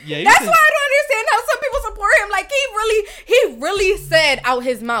Yeah, that's why I don't understand how some people support him. Like he really said out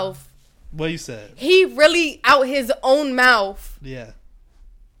his mouth. What you said? He really out his own mouth. Yeah.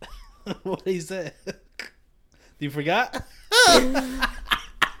 What he said? You forgot?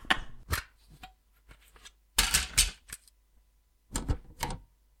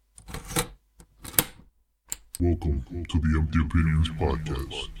 Welcome to the Empty Opinions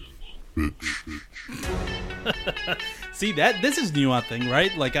Podcast, bitch. See this is new, I think,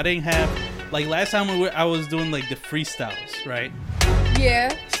 right? Like I didn't have like last time I was doing like the freestyles, right?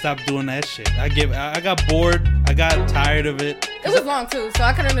 Yeah. Stop doing that shit. I got bored. I got tired of it. It was long too, so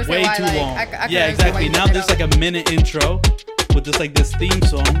I can understand Way why. too like, long. Yeah, exactly. Now there's like a minute intro with just like this theme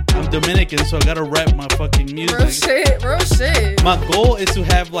song. I'm Dominican, so I gotta rap my fucking music. Real shit. My goal is to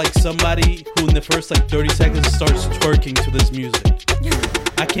have like somebody who in the first like 30 seconds starts twerking to this music.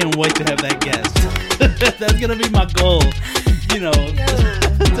 I can't wait to have that guest. That's gonna be my goal. You know,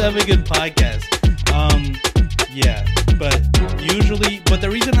 to have a good podcast. Yeah, but the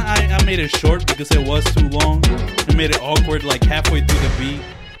reason I made it short because it was too long. It made it awkward like halfway through the beat.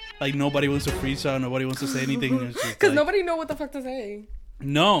 Like nobody wants to freestyle, nobody wants to say anything. Because like, nobody know what the fuck to say.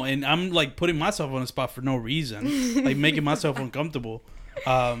 No, and I'm like putting myself on the spot for no reason. Like making myself uncomfortable.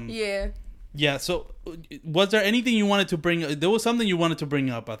 Yeah. Yeah, so was there anything you wanted to bring? There was something you wanted to bring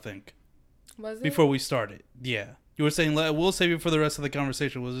up, I think. Was it? Before we started. Yeah. You were saying, we'll save it for the rest of the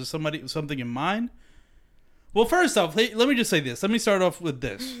conversation. Was there something in mind? Well, first off, let me just say this. Let me start off with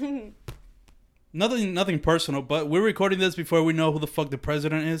this. Nothing personal, but we're recording this before we know who the fuck the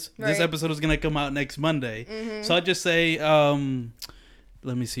president is. Right. This episode is going to come out next Monday. Mm-hmm. So I'll just say,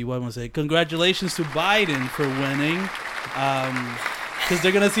 let me see what I'm going to say. Congratulations to Biden for winning. Because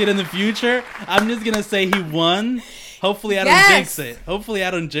they're going to see it in the future. I'm just going to say he won. Hopefully I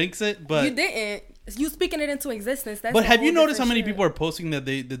don't jinx it. But you didn't. You speaking it into existence. But have you noticed how many people are posting that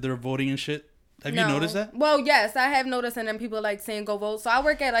they're voting and shit? Have you noticed that? Well, yes, I have noticed, and then people like saying go vote. So I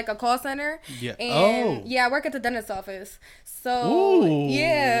work at like a call center. Yeah. And yeah, I work at the dentist's office. So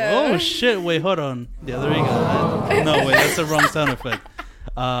yeah. Oh shit! Wait, hold on. Yeah, there you go. No, wait, that's the wrong sound effect.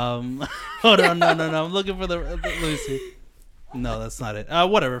 Hold on, no. I'm looking for let me see. No, that's not it.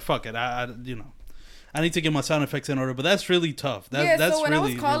 Whatever. Fuck it. I need to get my sound effects in order, but that's really tough. That's so when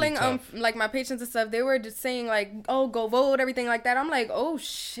really, I was calling, really like my patients and stuff, they were just saying like, "Oh, go vote," everything like that. I'm like, "Oh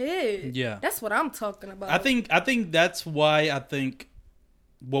shit." Yeah, that's what I'm talking about. I think that's why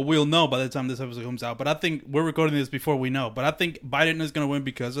well, we'll know by the time this episode comes out. But I think we're recording this before we know. But I think Biden is going to win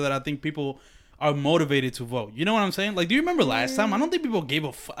because of that. I think people are motivated to vote. You know what I'm saying? Like, do you remember last time? I don't think people gave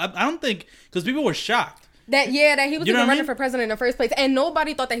a fuck. I don't think because people were shocked. That he was even running for president in the first place, and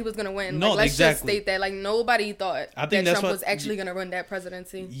nobody thought that he was gonna win. No, like, let's exactly. just state that, like nobody thought that Trump was actually gonna run that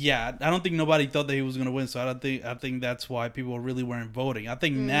presidency. Yeah, I don't think nobody thought that he was gonna win. So I think that's why people really weren't voting. I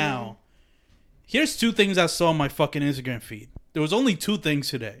think now, here's two things I saw on my fucking Instagram feed. There was only two things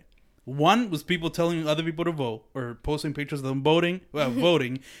today. One was people telling other people to vote or posting pictures of them voting,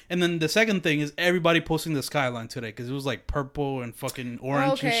 and then the second thing is everybody posting the skyline today because it was like purple and fucking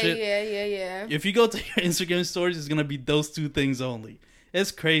orange and shit. Yeah. If you go to your Instagram stories, it's gonna be those two things only.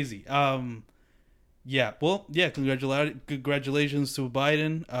 It's crazy. Yeah. Well, yeah. Congratulations to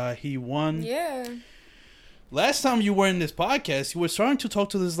Biden. He won. Yeah. Last time you were in this podcast, you were starting to talk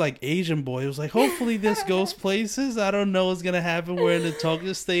to this like Asian boy. It was like, hopefully this goes places. I don't know what's gonna happen. We're in the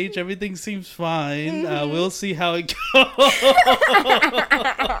talking stage. Everything seems fine. We'll see how it goes.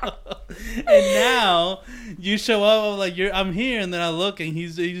 And now you show up like I'm here, and then I look, and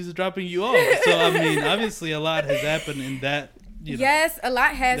he's dropping you off. So I mean, obviously a lot has happened in that. Yes, a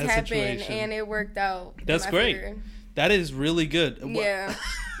lot has happened, situation. And it worked out. That's great. Favor. That is really good. Yeah.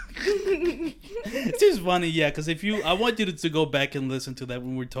 It's just funny, yeah, because I want you to go back and listen to that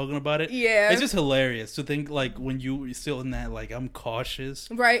when we're talking about it. Yeah, it's just hilarious to think like when you were still in that like I'm cautious,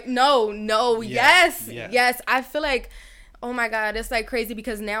 right? No, yes. I feel like, oh my god, it's like crazy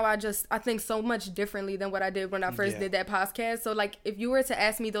because now I think so much differently than what I did when I first did that podcast. So like if you were to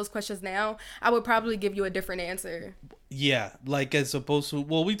ask me those questions now, I would probably give you a different answer. Yeah, like as opposed to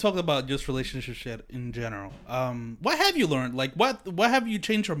we talked about just relationship shit in general. What have you learned? Like what have you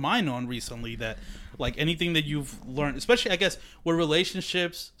changed your mind on recently that like anything that you've learned, especially I guess with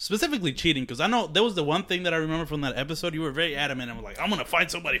relationships, specifically cheating? Because I know there was the one thing that I remember from that episode. You were very adamant and were like, I'm gonna find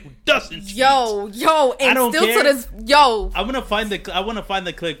somebody who doesn't cheat. Yo, and I don't still care. To this, I want to find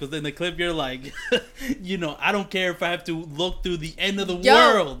the clip, because in the clip you're like, I don't care if I have to look through the end of the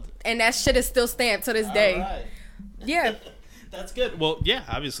world. And that shit is still stamped to this day. Right. Yeah. That's good. Well, yeah,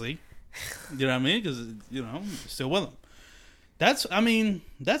 obviously. You know what I mean? Because, still with him.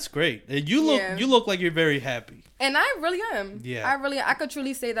 That's great. You look like you're very happy. And I really am. Yeah. I could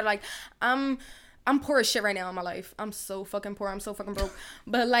truly say that, like, I'm poor as shit right now in my life. I'm so fucking poor. I'm so fucking broke.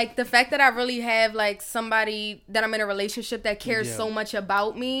 But, like, the fact that I really have, like, somebody that I'm in a relationship that cares so much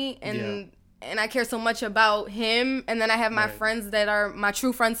about me and I care so much about him, and then I have my friends that are my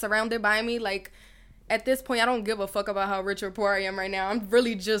true friends surrounded by me, like, at this point, I don't give a fuck about how rich or poor I am right now. I'm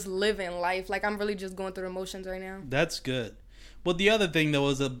really just living life. Like, I'm really just going through the emotions right now. That's good. Well, the other thing, there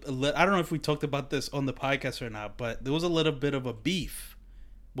was I don't know if we talked about this on the podcast or not, but there was a little bit of a beef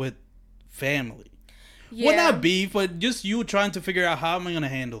with family. Yeah. Well, not beef, but just you trying to figure out how am I going to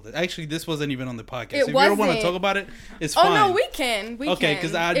handle this. Actually, this wasn't even on the podcast. If you don't want to talk about it, it's fine. Oh, no, we can. Okay,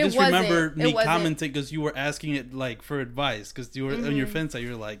 because I just remember me commenting because you were asking it, like, for advice. Because you were on your fence, you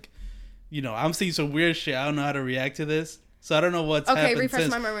were like, you know, I'm seeing some weird shit. I don't know how to react to this. So I don't know what's happened refresh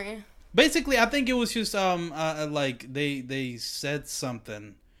my memory. Basically, I think it was just, like, they said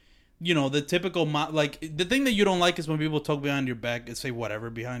something. You know, the typical, like, the thing that you don't like is when people talk behind your back and say whatever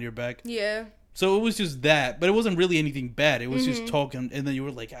behind your back. Yeah. So it was just that, but it wasn't really anything bad. It was just talking, and then you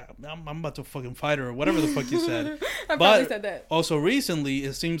were like, I'm about to fucking fight her, or whatever the fuck you said. I probably said that. Also, recently,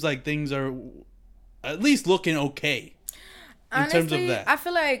 it seems like things are at least looking okay. Honestly, in terms of that. I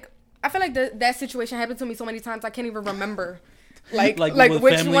feel like that situation happened to me so many times, I can't even remember. Like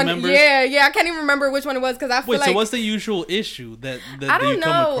which one? Members? Yeah. I can't even remember which one it was because I feel like. So what's the usual issue that I don't you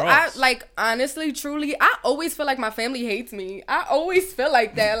know? Come across? Honestly, truly, I always feel like my family hates me. I always feel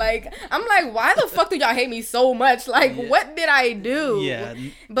like that. Like, I'm like, why the fuck do y'all hate me so much? Like, what did I do? Yeah.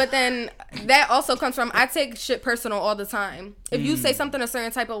 But then that also comes from I take shit personal all the time. If you say something a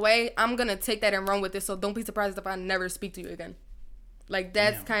certain type of way, I'm gonna take that and run with it. So don't be surprised if I never speak to you again. Like,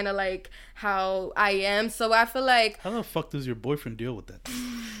 that's kind of, like, how I am. So I feel like... How the fuck does your boyfriend deal with that?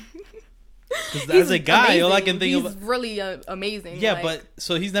 Because as a guy, amazing. All I can think he's really amazing. Yeah, like, but...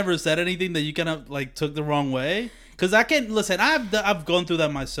 So he's never said anything that you kind of, like, took the wrong way? Because I can... Listen, I've gone through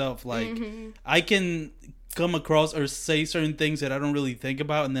that myself. Like, I can come across or say certain things that I don't really think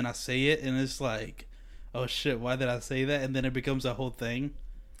about, and then I say it, and it's like... Oh, shit, why did I say that? And then it becomes a whole thing.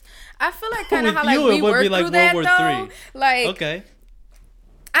 I feel like kind of how, like, we work through that, though. Like... Okay.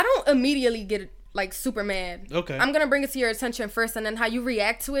 I don't immediately get, like, super mad. Okay. I'm going to bring it to your attention first, and then how you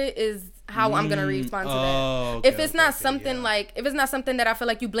react to it is how I'm going to respond to that. Okay, if it's not something like, if it's not something that I feel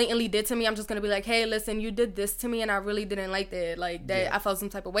like you blatantly did to me, I'm just going to be like, hey, listen, you did this to me, and I really didn't like that. Like, that I felt some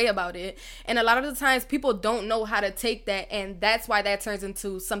type of way about it. And a lot of the times, people don't know how to take that, and that's why that turns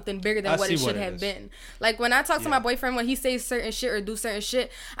into something bigger than what it should have been. Like, when I talk to my boyfriend, when he says certain shit or do certain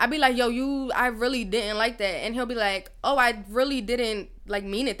shit, I be like, yo, I really didn't like that. And he'll be like, oh, I really didn't, like,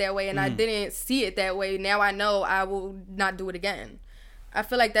 mean it that way, and I didn't see it that way. Now I know I will not do it again. I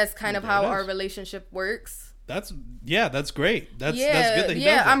feel like that's kind of how our relationship works. That's great. That's good that he does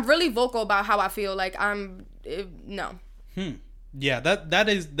that. I'm really vocal about how I feel. Like, no. Yeah, that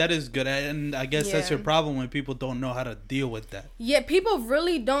is good, and I guess that's your problem when people don't know how to deal with that. Yeah, people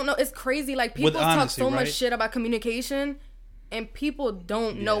really don't know. It's crazy. Like, people talk so much shit about communication, and people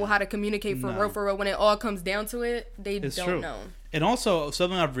don't know how to communicate for real. When it all comes down to it, it's don't know. And also,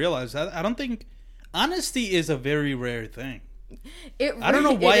 something I've realized, I don't think honesty is a very rare thing. I don't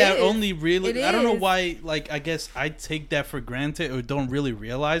know why I don't know why, like, I guess I take that for granted or don't really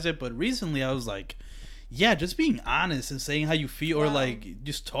realize it, but recently I was like, yeah, just being honest and saying how you feel or, like,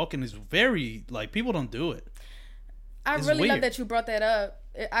 just talking is very, like, people don't do it. I really love that you brought that up.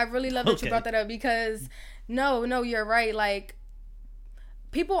 I really love that you brought that up because, no, you're right. Like,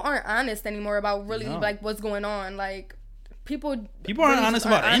 people aren't honest anymore about really, like, what's going on. Like, people aren't honest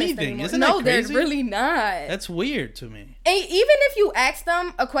about anything. Isn't that crazy? No, they're really not. That's weird to me. And even if you ask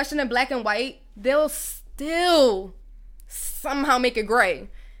them a question in black and white, they'll still somehow make it gray.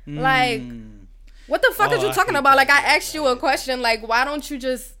 Like, what the fuck are you talking about? Like, I asked you a question, like, why don't you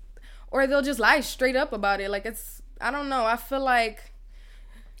just... Or they'll just lie straight up about it. Like, it's... I don't know. I feel like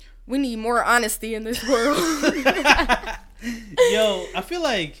we need more honesty in this world. Yo, I feel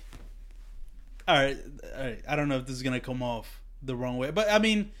like... All right. I don't know if this is gonna come off the wrong way, but I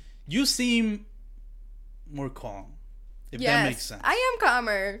mean, you seem more calm. If that makes sense. I am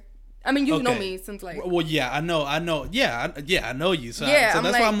calmer. I mean, you know me since, like. Well, yeah, I know. Yeah, I know you. So that's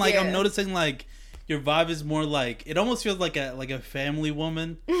why I'm like, I'm noticing, like, your vibe is more like, it almost feels like a family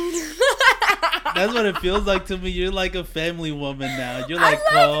woman. That's what it feels like to me. You're like a family woman now. You're like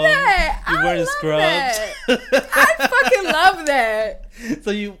calm. You're wearing scrubs. I fucking love that.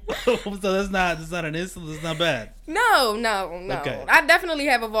 So that's not an insult. That's not bad. No. Okay. I definitely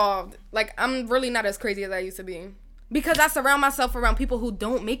have evolved. Like, I'm really not as crazy as I used to be. Because I surround myself around people who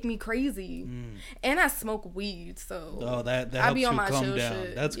don't make me crazy. And I smoke weed, so that helps you calm down.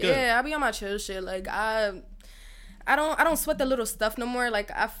 Shit. That's good. Yeah, I be on my chill shit. Like I don't sweat the little stuff no more.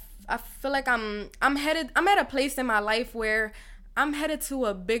 Like I feel like I'm at a place in my life where I'm headed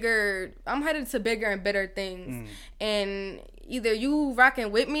to bigger and better things. And either you rocking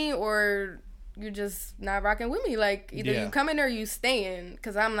with me or you just not rocking with me. Like either you coming or you staying,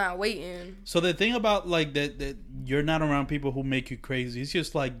 because I'm not waiting. So the thing about like that you're not around people who make you crazy. It's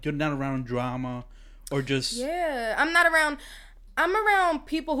just like you're not around drama or just I'm around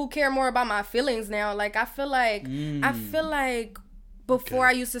people who care more about my feelings now. Like I feel like before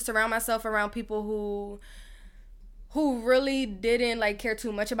I used to surround myself around people who really didn't like care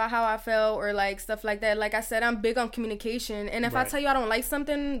too much about how I felt or like stuff like that. Like I said, I'm big on communication, and if I tell you I don't like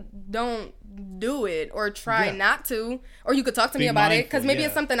something, don't do it or try not to, or you could talk to me about it, because maybe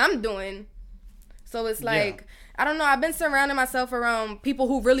it's something I'm doing. So it's like I don't know, I've been surrounding myself around people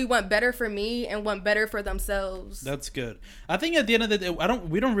who really want better for me and want better for themselves. That's good. I think at the end of the day,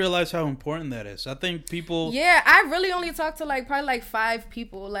 we don't realize how important that is. I think people I really only talk to like probably like 5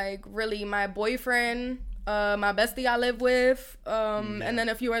 people. Like really my boyfriend, my bestie I live with, and then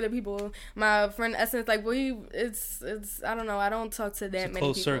a few other people. My friend Essence, like it's I don't know, I don't talk to that many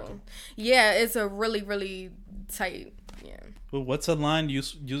people. Circle. Yeah, it's a really, really tight. Yeah. Well, what's a line?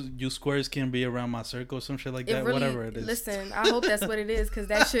 You squares can be around my circle or some shit like that. Really, whatever it is. Listen, I hope that's what it is, because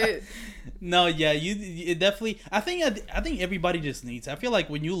that shit. No, yeah, it definitely. I think everybody just needs. I feel like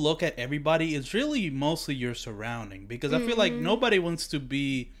when you look at everybody, it's really mostly your surrounding, because I feel like nobody wants to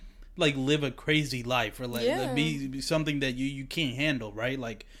be like live a crazy life or like be something that you can't handle, right?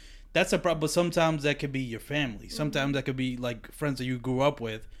 Like that's a problem. But sometimes that could be your family. Sometimes that could be like friends that you grew up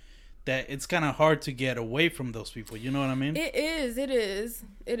with. That it's kind of hard to get away from those people. You know what I mean? It is.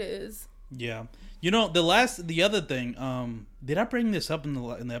 Yeah. You know, the other thing, did I bring this up in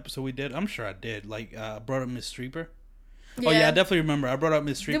the episode we did? I'm sure I did. Like, I brought up Miss Streeper. Yeah. Oh, yeah, I definitely remember. I brought up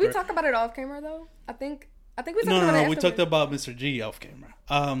Miss Streeper. Did we talk about it off camera, though? I think we talked about it. No, we talked about Mr. G off camera.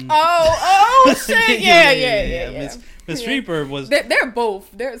 Shit. Yeah. Miss Streeper was... They're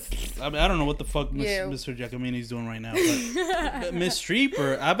both. I mean, I don't know what the fuck Mr. Giacomini's doing right now, but Miss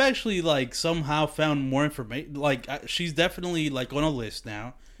Streeper, I've actually, like, somehow found more information. Like, she's definitely, like, on a list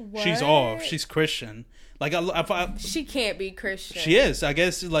now. What? She's off. She's Christian. Like, she can't be Christian. She is. I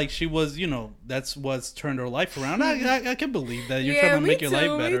guess, like, she was, that's what's turned her life around. I can believe that. You're trying to make your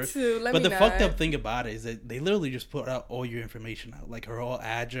life better. Me too. But the fucked up thing about it is that they literally just put out all your information out. Like, her whole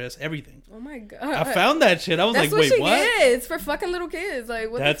address, everything. Oh, my God. I found that shit. I was like, wait, what? It's for fucking little kids. Like,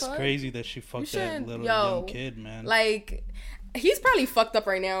 what That's the fuck? crazy that she fucked that little young kid, man. Like... He's probably fucked up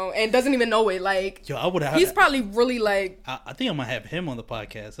right now and doesn't even know it. Like, I would have. He's probably really like. I think I'm gonna have him on the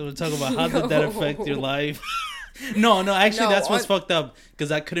podcast. So we'll talk about how did that affect your life. No, actually, that's what's fucked up,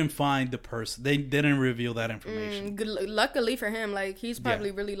 because I couldn't find the person. They didn't reveal that information. Luckily for him, like he's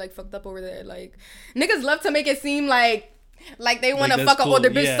probably really like fucked up over there. Like niggas love to make it seem like they want to fuck an older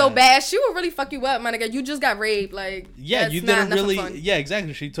bitch so bad. She will really fuck you up, my nigga. You just got raped. Like you didn't really. Yeah,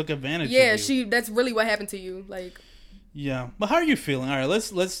 exactly. She took advantage. Yeah, of you. That's really what happened to you. Like. Yeah, but how are you feeling? All right,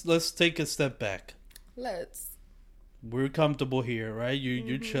 let's take a step back. We're comfortable here, right?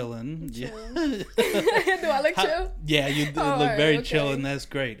 You're chilling. Yeah. Do I look chill? Yeah, you look very chill, and that's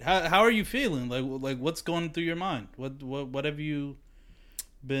great. How are you feeling? Like what's going through your mind? What have you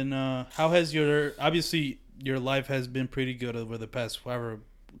been? How has your life has been pretty good over the past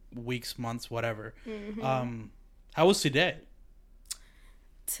weeks, months, whatever. How was today?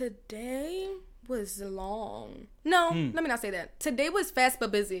 Today was long. No, let me not say that. Today was fast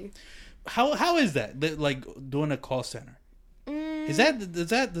but busy. How is that? Like doing a call center? Does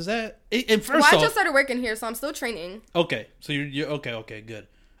that? And first I just started working here, so I'm still training. Okay, so you're okay, good.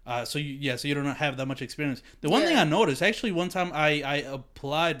 So you don't have that much experience. The one thing I noticed, actually, one time I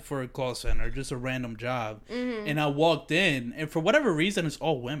applied for a call center, just a random job, and I walked in, and for whatever reason, it's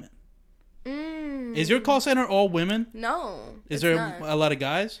all women. Is your call center all women? No. Is there a lot of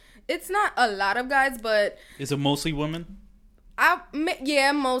guys? It's not a lot of guys, but... Is it mostly women?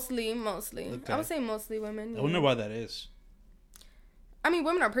 Mostly. Okay. I would say mostly women. Yeah. I wonder why that is. I mean,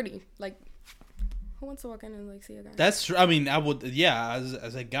 women are pretty. Like, who wants to walk in and, like, see a guy? That's true. I mean, I would... Yeah,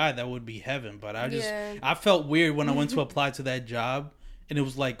 as a guy, that would be heaven. But I felt weird when I went to apply to that job, and it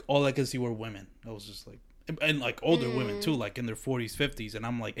was, like, all I could see were women. I was just, like... And, like, older women, too, like, in their 40s, 50s, and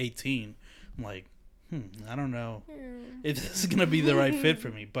I'm, like, 18. I'm like... I don't know if this is gonna be the right fit for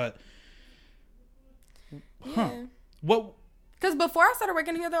me, but what? Because before I started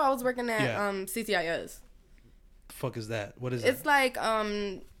working here, though, I was working at CCIS. The fuck is that? What is it? It's like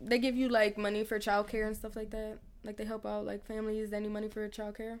they give you like money for childcare and stuff like that. Like they help out like families that need money for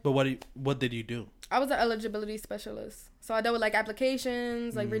childcare. But what did you do? I was an eligibility specialist, so I dealt with like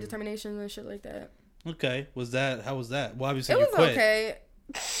applications, like redeterminations and shit like that. Okay, how was that? Well, obviously it you was quit. Okay.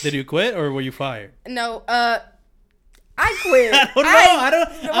 Did you quit or were you fired? No, I quit. I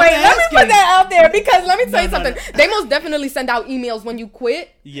don't know. Wait, let me put that out there because let me tell you something. No. They most definitely send out emails when you quit.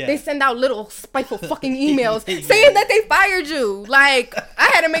 Yeah. They send out little spiteful fucking emails saying that they fired you. Like,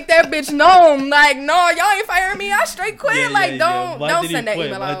 I had to make that bitch known. Like, no, y'all ain't firing me. I straight quit. Don't send that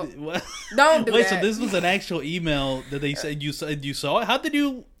email out. Don't do that. Wait, so this was an actual email that they said you saw it? How did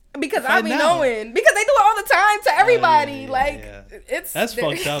you... Because I be knowing. Because they do it all the time to everybody. That's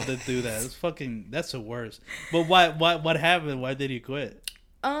fucked up to do that. It's fucking... That's the worst. But what happened? Why did you quit?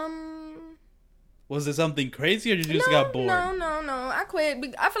 Was it something crazy or you just got bored? No. I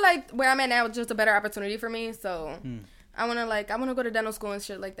quit. I feel like where I'm at now is just a better opportunity for me. So I want to go to dental school and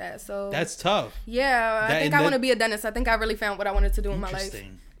shit like that. So that's tough. Yeah. I think I want to be a dentist. I think I really found what I wanted to do in my life.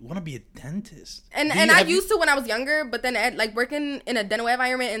 You want to be a dentist? And I used to when I was younger, but then like working in a dental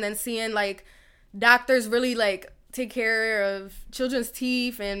environment and then seeing like doctors really like take care of children's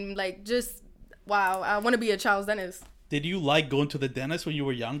teeth and like just wow, I want to be a child's dentist. Did you like going to the dentist when you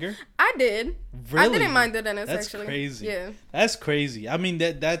were younger? I did. Really? I didn't mind the dentist. That's actually. Crazy. Yeah. That's crazy. I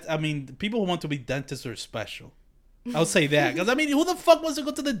mean people who want to be dentists are special. I'll say that because who the fuck wants to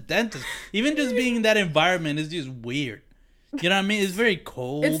go to the dentist? Even just being in that environment is just weird. You know what I mean? It's very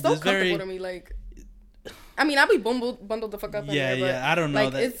cold. It's so comfortable to me. Like, I'll be bundled the fuck up. Yeah, in there, but I don't know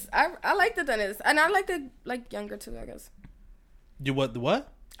like, that. I like the dentist, and I like the younger too. I guess. You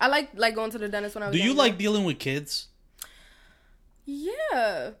what? I like going to the dentist when I was. Do you like dealing with kids?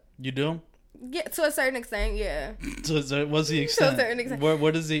 Yeah. You do? Yeah, to a certain extent. Yeah. So what's the extent? To a certain extent.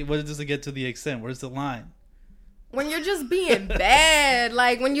 Where does it get to the extent? Where's the line? When you're just being bad,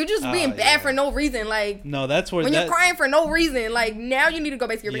 like when you're just being bad for no reason, like no, that's where when you're crying for no reason, like now you need to go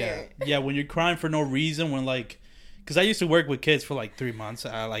back to your parent. Yeah, when you're crying for no reason, when like, because I used to work with kids for like 3 months,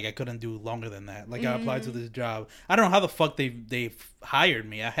 I couldn't do longer than that. Like I applied to this job, I don't know how the fuck they hired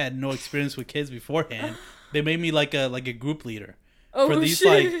me. I had no experience with kids beforehand. They made me like a group leader for these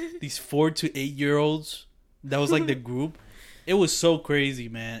shit. Like these 4 to 8 year olds. That was like the group. It was so crazy,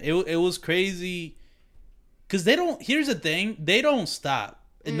 man. It was crazy. Because here's the thing, they don't stop.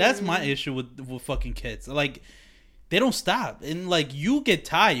 And that's my issue with fucking kids. Like, they don't stop. And, like, you get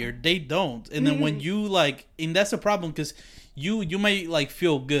tired, they don't. And then when you, like, and that's the problem because you might, like,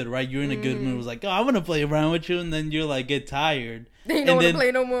 feel good, right? You're in a good mood. It's like, oh, I want to play around with you. And then you're, like, get tired. They don't want to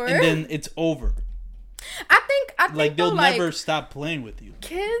play no more. And then it's over. I think like, they'll never stop playing with you.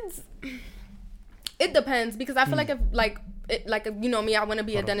 Kids, it depends. Because I feel like if, you know me, I want to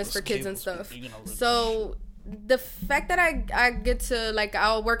be a dentist for kids and stuff. So... the fact that I get to, like,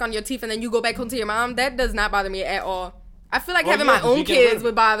 I'll work on your teeth and then you go back home to your mom, that does not bother me at all. I feel like having my own kids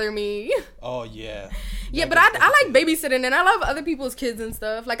would bother me. Oh, yeah. Yeah, but I like babysitting and I love other people's kids and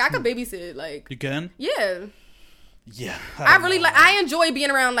stuff. Like, I could babysit. Like, you can? Yeah. Yeah. I enjoy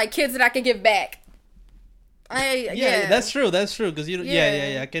being around, like, kids that I can give back. Yeah, that's true. That's true. Because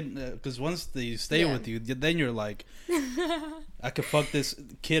I can. Because once they stay with you, then you're like, I could fuck this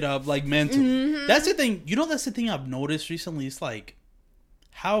kid up like mentally. That's the thing. You know, that's the thing I've noticed recently. It's like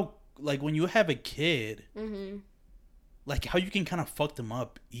how like when you have a kid, like how you can kind of fuck them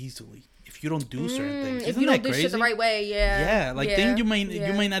up easily if you don't do certain things. If you don't do shit the right way, things you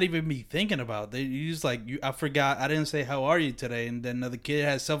may not even be thinking about. You just like I forgot I didn't say how are you today, and then the kid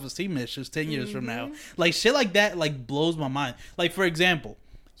has self-esteem issues 10 years from now. Like shit like that like blows my mind. Like for example,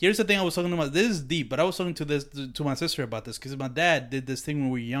 here's the thing I was talking about. This is deep, but I was talking to my sister about this because my dad did this thing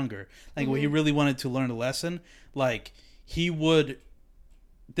when we were younger. Like when he really wanted to learn a lesson, like he would.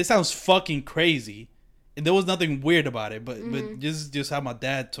 This sounds fucking crazy. And there was nothing weird about it, but this is just how my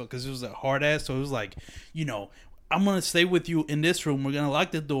dad took, because it was a hard ass. So it was like, you know, I'm gonna stay with you in this room. We're gonna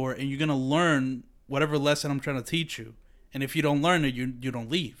lock the door, and you're gonna learn whatever lesson I'm trying to teach you. And if you don't learn it, you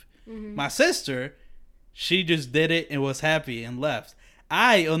don't leave. My sister, she just did it and was happy and left.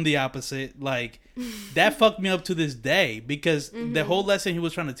 I, on the opposite, like that fucked me up to this day because the whole lesson he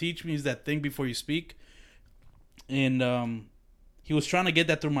was trying to teach me is that thing before you speak, and he was trying to get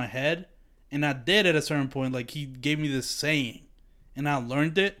that through my head. And I did at a certain point, like he gave me this saying and I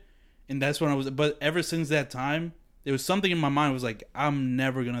learned it. And that's when I was, but ever since that time, there was something in my mind was like, I'm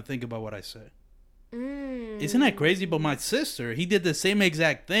never going to think about what I say. Isn't that crazy? But my sister, he did the same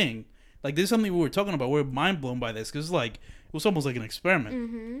exact thing. Like this is something we were talking about. We're mind blown by this because like, it was almost like an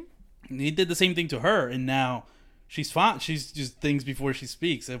experiment. And he did the same thing to her. And now she's fine. She's just thinks before she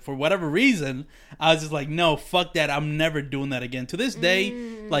speaks. And for whatever reason, I was just like, no, fuck that. I'm never doing that again. To this day,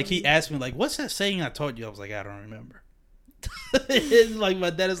 like, he asked me, like, what's that saying I taught you? I was like, I don't remember. It's like, my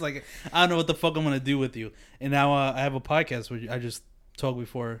dad is like, I don't know what the fuck I'm going to do with you. And now I have a podcast where I just talk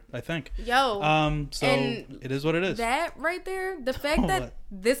before I think. Yo. So it is what it is. That right there, the fact that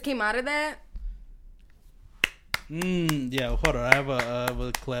this came out of that. Yeah, hold on. I have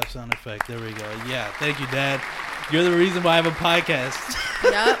a clap sound effect. There we go. Yeah, thank you, Dad. You're the reason why I have a podcast.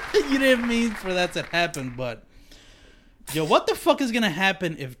 Yep. You didn't mean for that to happen, but yo, what the fuck is gonna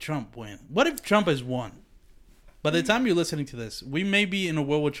happen if Trump wins? What if Trump has won? By the time you're listening to this, we may be in a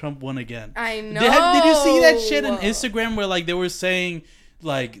world where Trump won again. I know. Did you see that shit on Instagram where like they were saying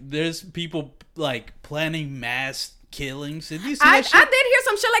like there's people like planning mass killings? Did you see that shit? I did hear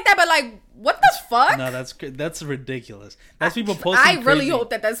some shit like that, but like, what the fuck? No, that's ridiculous. That's people posting. I really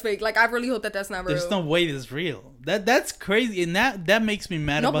hope that that's fake. Like, I really hope that that's not real. There's no way it's real. That's crazy, and that makes me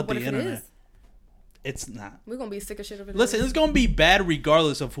mad about the internet. It's not. We're gonna be sick of shit of it. Listen, it's gonna be bad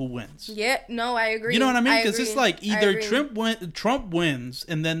regardless of who wins. Yeah, no, I agree. You know what I mean? Because it's like either Trump wins,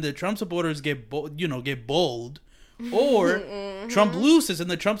 and then the Trump supporters get bold, or Trump loses,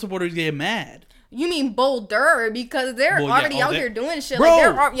 and the Trump supporters get mad. You mean bolder, because they're already out here doing shit.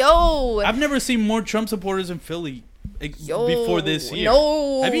 Bro, like I've never seen more Trump supporters in Philly before this year.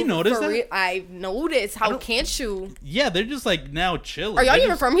 No, have you noticed that? I've noticed. How can't you? Yeah, they're just like now chilling. Are y'all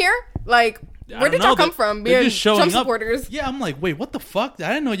even from here? Like, where did y'all come from? Being just showing Trump supporters. Yeah, I'm like, wait, what the fuck? I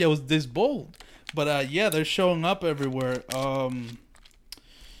didn't know y'all was this bold. But yeah, they're showing up everywhere.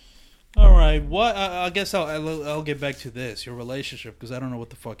 All right, what? I guess I'll get back to this, your relationship, because I don't know what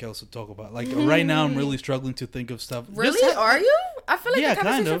the fuck else to talk about. Like right now, I'm really struggling to think of stuff. Really? Are you? I feel like the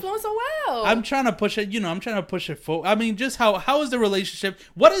conversation flowing so well. I'm trying to push it. I'm trying to push it forward. I mean, just how is the relationship?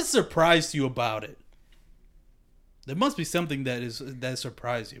 What has surprised you about it? There must be something that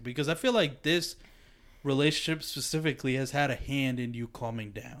surprised you, because I feel like this relationship specifically has had a hand in you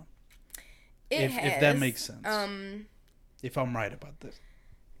calming down. If that makes sense. If I'm right about this.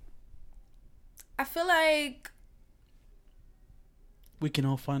 I feel like we can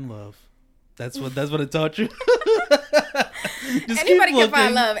all find love. That's what it taught you. Anybody can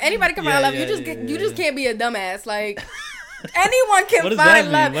find love. Anybody can find love. You just can't be a dumbass. Like anyone can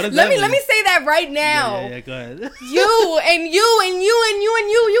find love. Let me say that right now. Yeah, go ahead. You and you and you and you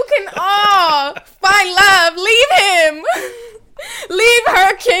and you can all find love. Leave him. Leave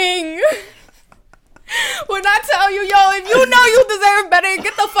her, king. When I tell you, if you know you deserve better,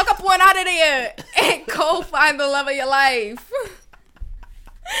 get the fuck up one out of there and go find the love of your life.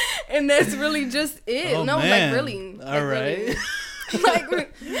 And that's really just it. Oh, no, man. like really. All right. Really.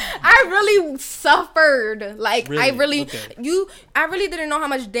 Like I really suffered. Like really? I really didn't know how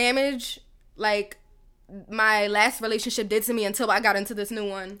much damage like my last relationship did to me until I got into this new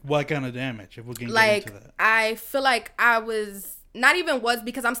one. What kind of damage? If we can like, get into that. I feel like I was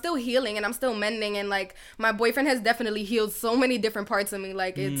because I'm still healing and I'm still mending, and like my boyfriend has definitely healed so many different parts of me.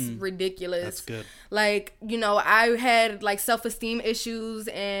 Like it's ridiculous. That's good. Like, I had like self-esteem issues,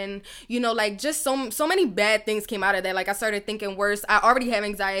 and like just so many bad things came out of that. Like I started thinking worse. I already have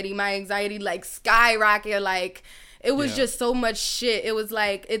anxiety. My anxiety like skyrocketed. Like it was just so much shit. It was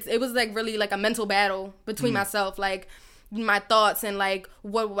like it was like really like a mental battle between myself, like my thoughts and like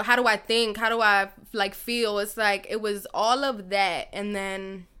how do I think, how do I like feel. It's like it was all of that, and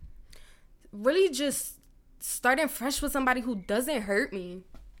then really just starting fresh with somebody who doesn't hurt me.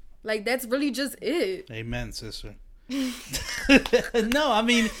 Like that's really just it. Amen, sister. No, I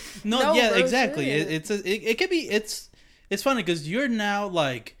mean no yeah, exactly. It could be. It's funny because you're now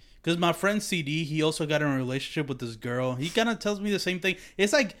like, because my friend CD, he also got in a relationship with this girl. He kind of tells me the same thing.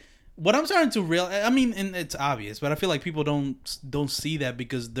 It's like what I'm starting to realize, I mean, and it's obvious, but I feel like people don't see that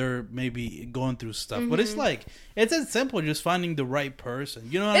because they're maybe going through stuff. But it's like, it's as simple as just finding the right person.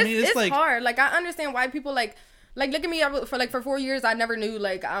 You know what I mean? It's like hard. Like, I understand why people like look at me. For 4 years, I never knew,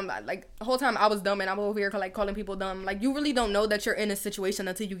 like, I'm like the whole time I was dumb and I'm over here like calling people dumb. Like, you really don't know that you're in a situation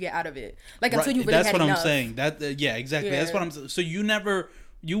until you get out of it. Like, until you really had enough. That's what I'm saying. That yeah, exactly. Yeah. That's what I'm saying. So you never.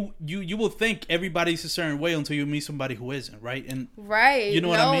 You will think everybody's a certain way until you meet somebody who isn't, right? And right, you know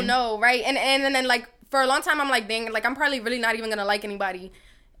what I mean? No, right. And then like for a long time I'm like, dang, like I'm probably really not even gonna like anybody.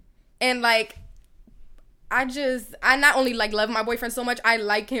 And like I not only like love my boyfriend so much, I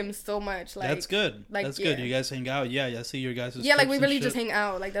like him so much. Like that's good. Like, that's good. You guys hang out. Yeah, I see your guys. Yeah, like we really just hang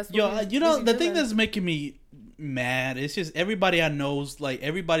out. Like that's the thing that's making me mad. It's just everybody I know's like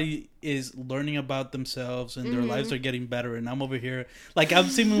everybody is learning about themselves and their lives are getting better, and I'm over here like I'm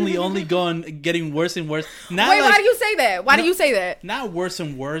seemingly only getting worse and worse. Not Wait, why do you say that? Why do you say that? Not worse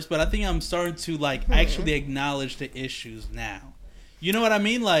and worse, but I think I'm starting to like actually acknowledge the issues now. You know what I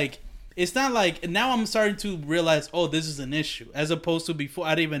mean? Like it's not like now I'm starting to realize, oh, this is an issue, as opposed to before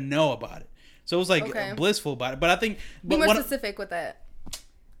I didn't even know about it. So it was like blissful about it. But I think be more specific with that.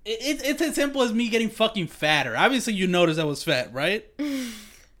 It's as simple as me getting fucking fatter. Obviously, you noticed I was fat, right?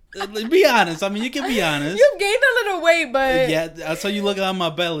 Be honest. I mean, you can be honest. You gained a little weight, but yeah, I saw you looking on my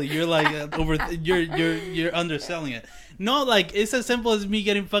belly. You're like you're underselling it. No, like it's as simple as me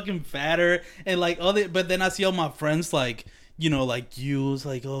getting fucking fatter and like all the. But then I see all my friends like like you, it's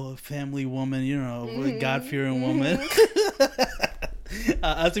like family woman, God fearing woman.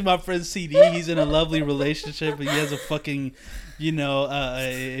 I see my friend CD. He's in a lovely relationship, and he has a fucking.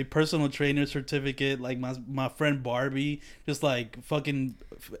 A personal trainer certificate. Like my friend Barbie, just like fucking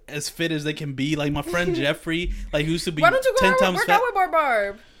as fit as they can be. Like my friend Jeffrey, like who used to be 10 times work out with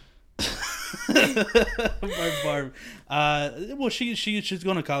Barb. Barb. Well, she's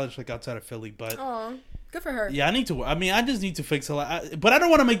going to college like outside of Philly, but good for her. Yeah, I need to. I mean, I just need to fix a lot. But I don't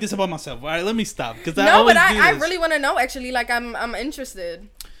want to make this about myself. All right, let me stop because I really want to know. Actually, like I'm interested.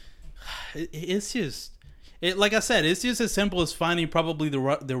 It's just. Like I said, it's just as simple as finding probably the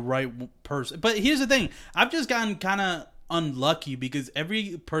right person. But here's the thing. I've just gotten kind of unlucky because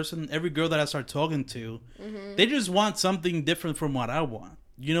every girl that I start talking to, they just want something different from what I want.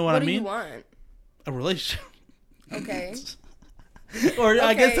 You know what I mean? What do you want? A relationship. Okay. Or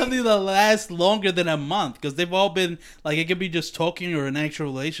I guess something that lasts longer than a month because they've all been, like, it could be just talking or an actual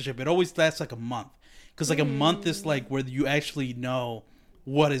relationship. It always lasts like a month because like a month is like where you actually know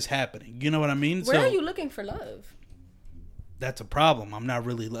what is happening. You know what I mean? Where are you looking for love? That's a problem. I'm not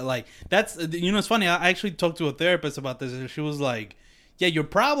really like that's it's funny. I actually talked to a therapist about this and she was like, yeah, your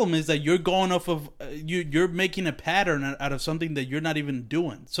problem is that you're going off of you're making a pattern out of something that you're not even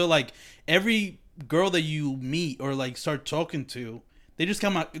doing. So like every girl that you meet or like start talking to, they just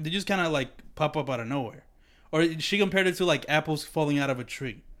kind of like pop up out of nowhere. Or she compared it to like apples falling out of a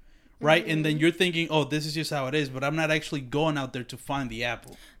tree. Right? And then you're thinking, oh, this is just how it is, but I'm not actually going out there to find the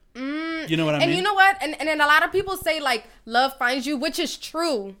apple. You know what I mean? And you know what? And then a lot of people say, like, love finds you, which is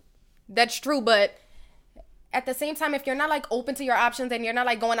true. That's true, but at the same time, if you're not, like, open to your options and you're not,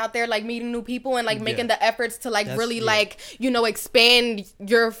 like, going out there, like, meeting new people and, like, making the efforts to, like, like, expand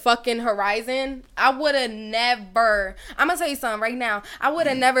your fucking horizon, I would have never, I'm going to tell you something right now. I would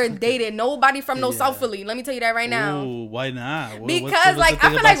have never dated nobody from South Philly. Let me tell you that right now. Ooh, why not? Because, like,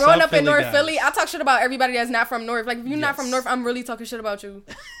 I feel like growing up in North Philly, I talk shit about everybody that's not from North. Like, if you're not from North, I'm really talking shit about you.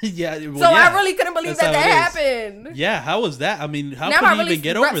 I really couldn't believe that happened. Yeah, how was that? I mean, how could you even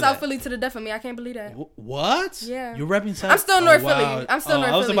get over that? South Philly to the death of me. I can't believe that. What? Yeah. You're repping South? I'm still North Philly. I'm still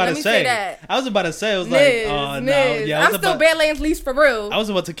North Philly. Let me say that. I was about to say, I was like, oh, no. Yeah, I'm still Badlands Least for real. I was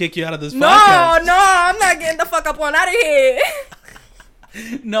about to kick you out of this podcast. No, I'm not getting the fuck up on out of here.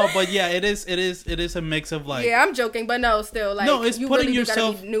 No, but yeah, it is a mix of like. Yeah, I'm joking, but no, still like. No, it's you putting really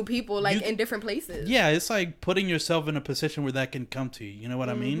yourself gotta meet new people like in different places. Yeah, it's like putting yourself in a position where that can come to you. You know what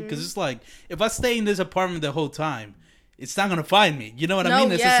I mean? Because it's like if I stay in this apartment the whole time, it's not gonna find me. You know what I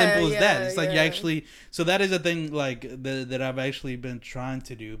mean? It's as simple as that. It's like you actually. So that is a thing like that I've actually been trying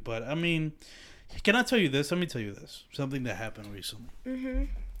to do. But I mean, can I tell you this? Let me tell you this. Something that happened recently.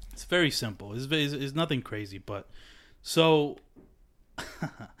 It's very simple. It's nothing crazy, but so.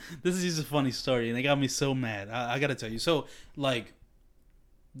 This is just a funny story and it got me so mad. I gotta tell you. So like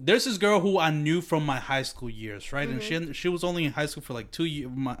there's this girl who I knew from my high school years, right? And she was only in high school for like 2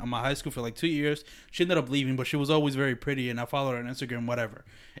 years. My high school for like 2 years. She ended up leaving, but she was always very pretty, and I followed her on Instagram, whatever.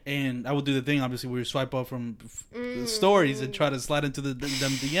 And I would do the thing. Obviously, we would swipe up from stories and try to slide into them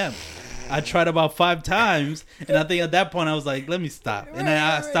DM. I tried about 5 times, and I think at that point I was like, "Let me stop," and then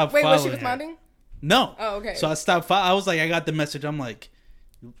I stopped following her. Wait, was she responding? No. Oh, okay. So I stopped. I was like, I got the message. I'm like,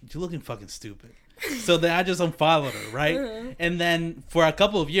 you're looking fucking stupid. So then I just unfollowed her, right? And then for a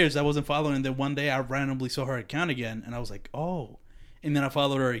couple of years, I wasn't following. And then one day I randomly saw her account again. And I was like, oh. And then I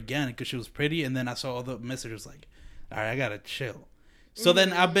followed her again because she was pretty. And then I saw all the messages like, all right, I got to chill. So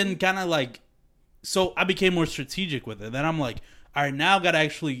then I've been kind of like, so I became more strategic with it. Then I'm like, all right, now I got to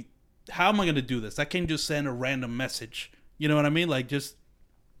actually, how am I going to do this? I can't just send a random message. You know what I mean? Like just.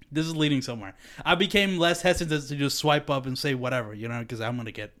 This is leading somewhere. I became less hesitant to just swipe up and say whatever, because I'm going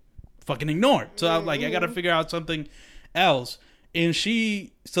to get fucking ignored. So I'm like, I got to figure out something else. And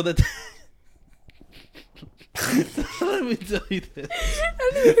so that... Let me tell you this.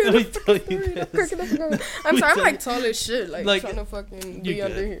 I'm sorry, I'm like tall as shit. Like trying to fucking be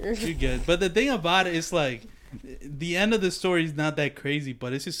under here. You're good. But the thing about it is like, the end of the story is not that crazy,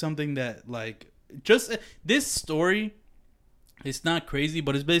 but it's just something that like just this story. It's not crazy,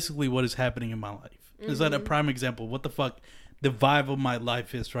 but it's basically what is happening in my life. It's like a prime example. What the fuck the vibe of my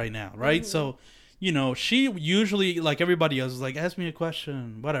life is right now, right? So, you know, she usually, like everybody else, is like, ask me a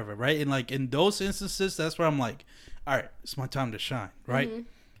question, whatever, right? And like in those instances, that's where I'm like, all right, it's my time to shine, right?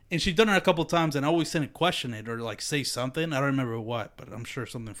 And she's done it a couple times, and I always didn't question it or like say something. I don't remember what, but I'm sure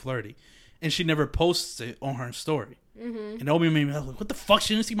something flirty. And she never posts it on her story. And Obi made me like, what the fuck?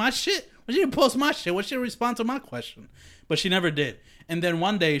 She didn't see my shit? Why she didn't post my shit? Why she didn't respond to my question? But she never did. And then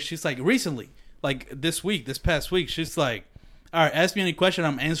one day, she's like, recently, like this past week, she's like, all right, ask me any question.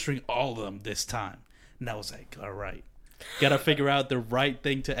 I'm answering all of them this time. And I was like, all right. Got to figure out the right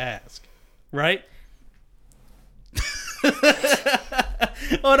thing to ask. Right?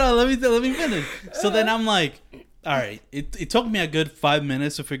 Hold on, let me finish. So then I'm like, all right. It took me a good 5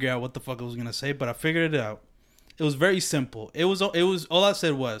 minutes to figure out what the fuck I was going to say, but I figured it out. It was very simple. It was all I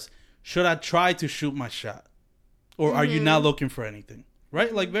said was, should I try to shoot my shot? Or are you not looking for anything?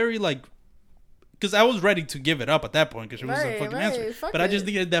 Right? Like, very, like, because I was ready to give it up at that point because it was a fucking answer. But I just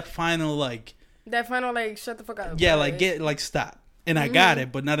needed that final, like... That final, like, shut the fuck up. Yeah, like, stop. And I got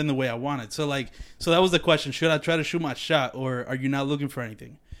it, but not in the way I wanted. So, like, that was the question. Should I try to shoot my shot or are you not looking for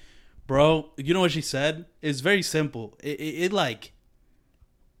anything? Bro, you know what she said? It's very simple. It like...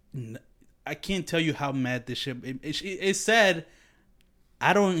 I can't tell you how mad this shit... It said,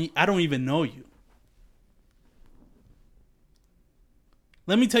 I don't even know you.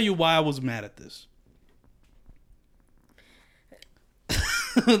 Let me tell you why I was mad at this.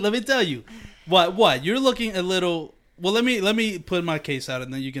 Let me tell you. What? You're looking a little... Well, let me put my case out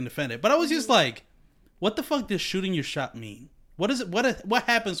and then you can defend it. But I was just like, what the fuck does shooting your shot mean? What is it? What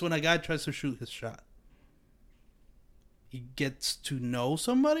happens when a guy tries to shoot his shot? He gets to know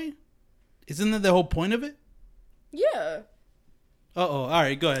somebody? Isn't that the whole point of it? Yeah. All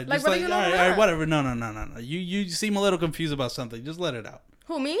right, go ahead. Like, just all right, whatever. No. You seem a little confused about something. Just let it out.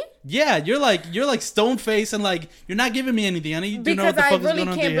 Who, me? Yeah, you're like stone faced and like you're not giving me anything. I need to know what the fuck is going on.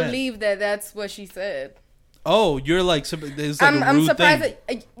 Because I really can't believe that that's what she said. Oh, you're like there's like a rude I'm surprised.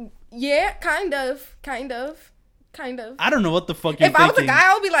 Thing. Yeah, kind of. I don't know what the fuck you're thinking. If I was a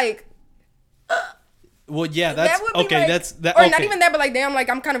guy, I would be like. Well, yeah, that's okay. Like, that's that. Or okay. not even that, but like, damn, like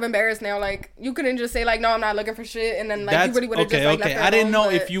I'm kind of embarrassed now. Like, you couldn't just say like, no, I'm not looking for shit, and then like you really would have just like left it I didn't know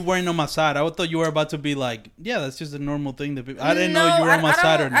but... if you weren't on my side. I thought you were about to be like, yeah, that's just a normal thing that people. I didn't know you were on my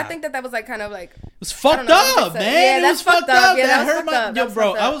side or not. I think that was like kind of like it was fucked up, man. Yeah, that's fucked up. Yeah, that hurt my yo,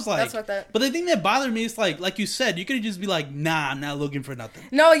 bro. I was like, that's fucked up. But the thing that bothered me is like you said, you could just be like, nah, I'm not looking for nothing.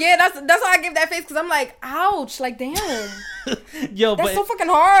 No, yeah, that's why I give that face because I'm like, ouch, like damn. Yo, that's so fucking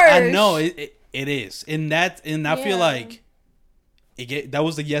hard. I know it is, and I feel like that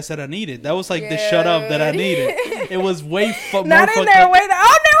was the yes that I needed. That was like the shut up that I needed. It was way more not in there. Wait, now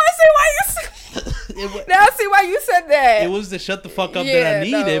I see why you. Now I see why you said that. It was the shut the fuck up that I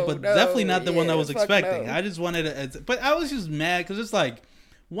needed, but definitely not the one I was expecting. I just wanted it, but I was just mad because it's like.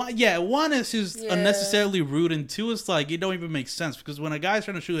 One is just unnecessarily rude, and two is like it don't even make sense because when a guy's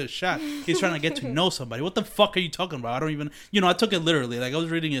trying to shoot a shot, he's trying to get to know somebody. What the fuck are you talking about? I don't even, I took it literally, like I was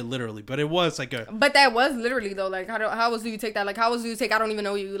reading it literally, but it was like a. But that was literally though, like how do you take that? Like how do you take? I don't even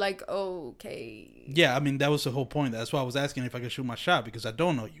know you. Like okay. Yeah, I mean that was the whole point. That's why I was asking if I could shoot my shot because I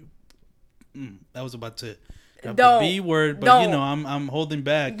don't know you. That was about to. The B word, but I'm holding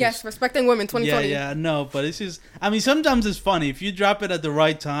back. Yes, respecting women, 2020. Yeah, no, but it's just, I mean, sometimes it's funny. If you drop it at the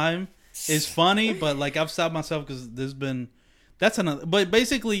right time, it's funny, but like I've stopped myself because but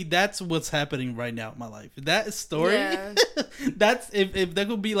basically that's what's happening right now in my life. That story, that's, if there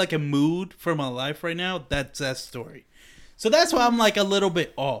could be like a mood for my life right now, that's that story. So that's why I'm like a little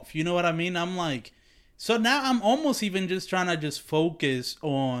bit off. You know what I mean? I'm like, so now I'm almost even just trying to just focus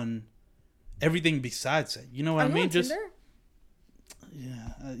on everything besides it. You know what I mean? Just Tinder?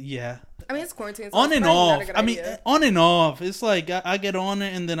 Yeah. I mean, it's quarantine. So on and off. I mean, on and off. It's like I get on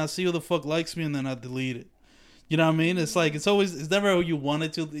it and then I see who the fuck likes me and then I delete it. You know what I mean? It's like it's never who you want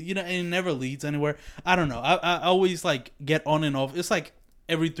it to. And it never leads anywhere. I don't know. I always like get on and off. It's like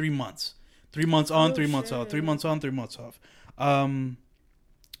every 3 months. 3 months on, 3 months off. 3 months on, 3 months off.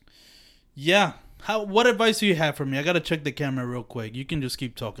 Yeah. What advice do you have for me? I gotta check the camera real quick. You can just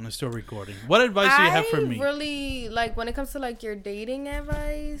keep talking. It's still recording. What advice do you have for me? I really like when it comes to like your dating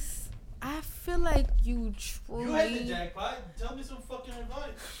advice. I feel like you truly. You had the jackpot. Tell me some fucking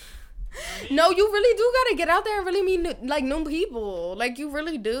advice. No, you really do gotta get out there and really meet like new people. Like you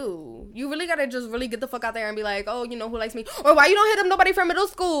really do. You really gotta just really get the fuck out there and be like, oh, who likes me, or why you don't hit up nobody from middle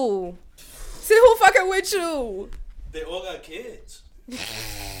school? See who fucking with you. They all got kids.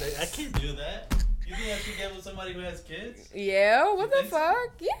 I can't do that. You think I should get with somebody who has kids? Yeah, what the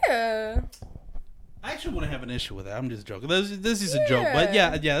fuck? So? Yeah. I actually wouldn't have an issue with that. I'm just joking. This is a joke. But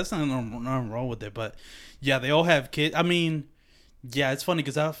yeah, that's nothing wrong with it. But yeah, they all have kids. I mean, yeah, it's funny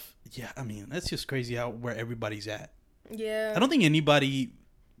because that's just crazy where everybody's at. Yeah. I don't think anybody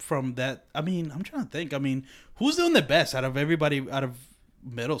from that, I mean, I'm trying to think. I mean, who's doing the best out of everybody out of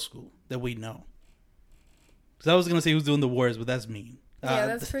middle school that we know? Because I was going to say who's doing the worst, but that's mean. Yeah,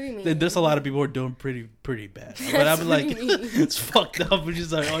 that's pretty mean. There's a lot of people who are doing pretty bad. But I'm like, it's fucked up. It's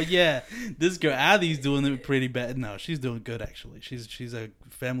just like, oh yeah, this girl Addy's doing it pretty bad. No, she's doing good actually. She's a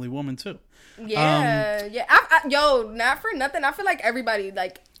family woman too. Yeah, yeah. Yo, not for nothing. I feel like everybody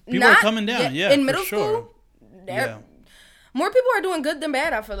people are coming down. Yeah, in middle school. Yeah. More people are doing good than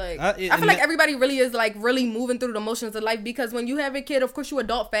bad, I feel like. I feel like everybody really is really moving through the motions of life, because when you have a kid, of course you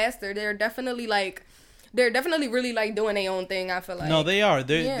adult faster. They're definitely really doing their own thing, I feel like. No, they are.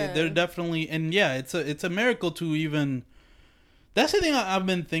 They're definitely, and yeah, it's a miracle to even. That's the thing I've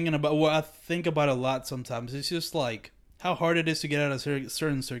been thinking about. Well, I think about a lot sometimes. It's just like how hard it is to get out of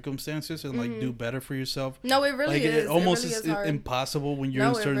certain circumstances and do better for yourself. No, it really is. It almost really is impossible when you're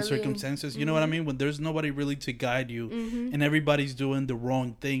in certain circumstances. You know what I mean? When there's nobody really to guide you, and everybody's doing the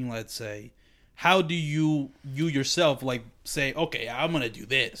wrong thing. Let's say, how do you yourself say, okay, I'm gonna do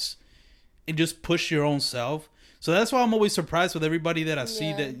this, and just push your own self? So that's why I'm always surprised with everybody that I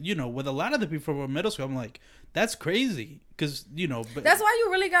see that, with a lot of the people from middle school, I'm like, that's crazy. Because, But that's why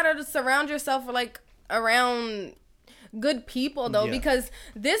you really got to surround yourself around good people, though. Yeah. Because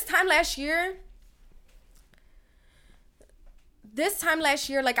this time last year,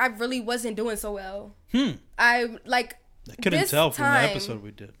 I really wasn't doing so well. I couldn't tell from the episode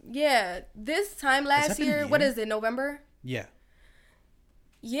we did. Yeah. This time last year, what is it, November? Yeah.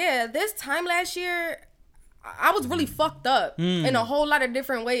 Yeah, this time last year, I was really fucked up in a whole lot of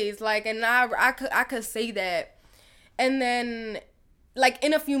different ways. And I could say that. And then,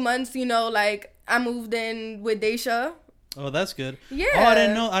 in a few months, I moved in with Daisha. Oh, that's good. Yeah. Oh,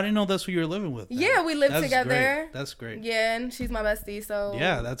 I didn't know that's who you were living with. Yeah, we lived together. Great. That's great. Yeah, and she's my bestie, so.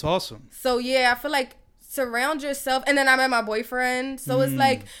 Yeah, that's awesome. So, yeah, I feel like surround yourself. And then I met my boyfriend. So, it's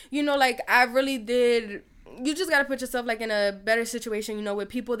I really did. You just got to put yourself, in a better situation, with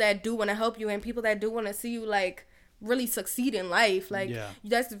people that do want to help you and people that do want to see you, really succeed in life.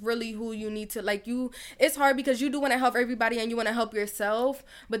 That's really who you need to, it's hard because you do want to help everybody and you want to help yourself.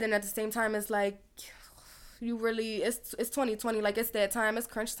 But then at the same time, it's you really, it's 2020. It's that time. It's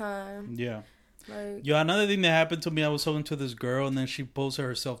crunch time. Yeah. Another thing that happened to me, I was talking to this girl and then she posted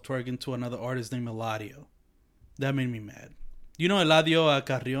herself twerking to another artist named Eladio. That made me mad. You know Eladio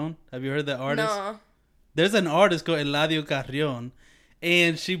Carrion? Have you heard that artist? No. There's an artist called Eladio Carrion,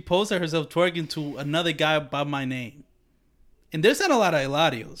 and she posted herself twerking to another guy by my name. And there's not a lot of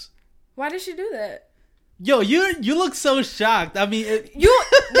Eladios. Why did she do that? Yo, you look so shocked. I mean, that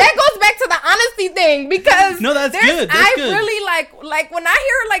goes back to the honesty thing, because no, that's good. That's good. Really like when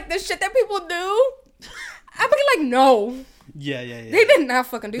I hear the shit that people do, I be like, no. Yeah. They did not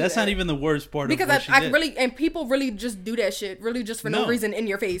fucking do that. That's not even the worst part because of what she did. Really, and people really just do that shit, really just for no reason in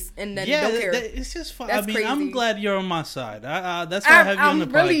your face, and then don't care. It's just fun. I mean, crazy. I'm glad you're on my side. That's why I have you on the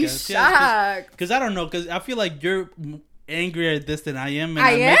podcast. I'm really shocked. Because I don't know, because I feel like you're angrier at this than I am,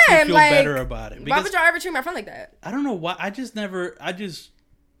 and it makes me feel better about it. Because, why would y'all ever treat my friend like that? I don't know why. At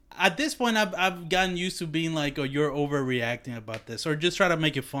this point, I've gotten used to being like, oh, you're overreacting about this, or just try to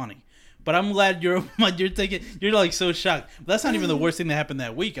make it funny. But I'm glad you're so shocked. But that's not even the worst thing that happened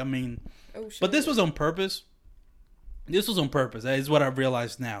that week. I mean, but this was on purpose. That is what I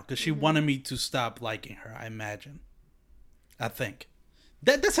realized now, because she wanted me to stop liking her. I imagine. I think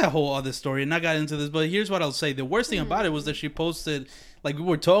that's a whole other story, and I got into this. But here's what I'll say: the worst thing about it was that she posted, we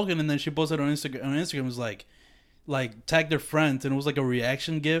were talking, and then she posted on Instagram. On Instagram, it was tag their friends, and it was a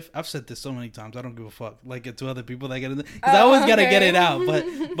reaction gif. I've said this so many times, I don't give a fuck. To other people that get it, because I always gotta get it out.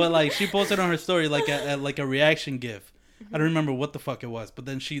 But she posted on her story a reaction gif. I don't remember what the fuck it was, but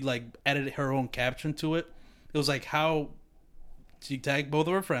then she added her own caption to it. It was how she tagged both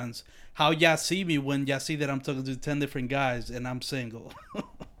of her friends. How y'all see me when y'all see that I'm talking to 10 different guys and I'm single.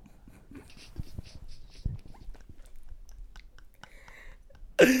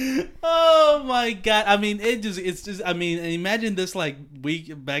 Oh my god! I mean, it's just. I mean, imagine this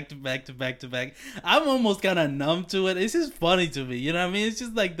week back to back. I'm almost kind of numb to it. It's just funny to me. You know what I mean? It's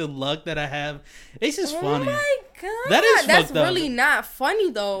just the luck that I have. It's just funny. Oh my god! That's really not funny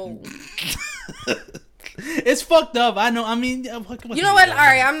though. It's fucked up. I know. I mean, you know what? All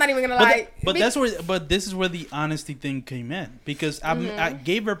right, I'm not even gonna lie. But this is where the honesty thing came in, because I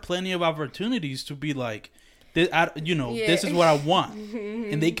gave her plenty of opportunities to be like. This is what I want,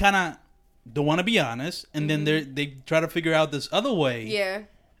 and they kind of don't want to be honest, and then they try to figure out this other way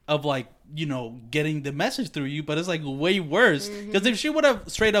of like, you know, getting the message through you, but it's like way worse. Because if she would have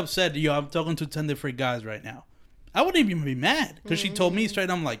straight up said, yo, I'm talking to 10 different guys right now, I wouldn't even be mad, because she told me straight.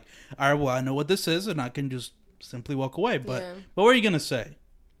 I'm like, all right, well, I know what this is, and I can just simply walk away. But what were you gonna say?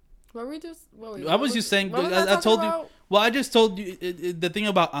 I was just saying. I told you. Well, I just told you the thing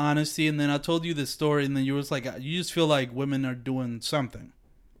about honesty, and then I told you this story, and then you was like, you just feel like women are doing something.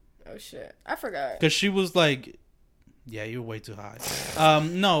 Oh shit, I forgot. Because she was like, yeah, you're way too high.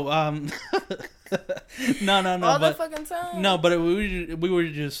 No. All the fucking time. No, but we were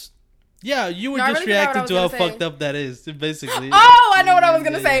just. Yeah, you were just reacting to how fucked up that is, basically. Oh, I know what I was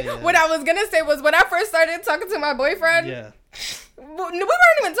going to say. Yeah. What I was going to say was when I first started talking to my boyfriend, we weren't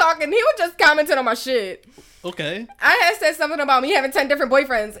even talking. He was just commenting on my shit. Okay. I had said something about me having 10 different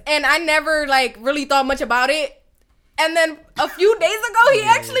boyfriends, and I never, like, really thought much about it. And then a few days ago, he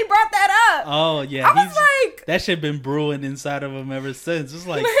actually brought that up. Oh, yeah. I was like... That shit been brewing inside of him ever since. It's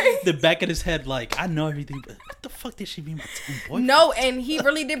like the back of his head, like, I know everything, but what the fuck did she mean by 10 boyfriends? No, and he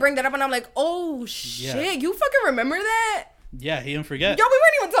really did bring that up, and I'm like, oh, shit. You fucking remember that? Yeah, he didn't forget. Yo, we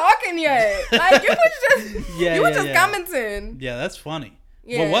weren't even talking yet. Like, you were just commenting. Yeah, that's funny.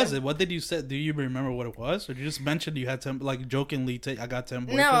 Yeah. What was it? What did you say? Do you remember what it was? Or you just mentioned you had 10, like, jokingly, I got 10 boyfriends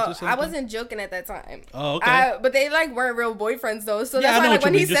or something? No, I wasn't joking at that time. Oh, okay. But they, like, weren't real boyfriends, though. So that's why, like,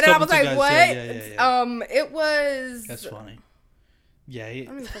 when he said it, I was like, what? Yeah. It was... That's funny. Yeah,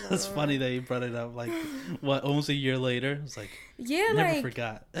 that's funny that you brought it up, like, what, almost a year later? It's like, never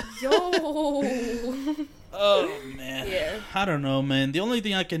forgot. Yo. Oh, man. Yeah. I don't know, man. The only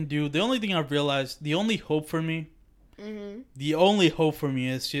thing I can do, the only thing I've realized, the only hope for me, the only hope for me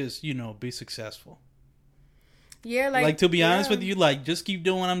is just, you know, be successful. Yeah, like to be honest with you, like, just keep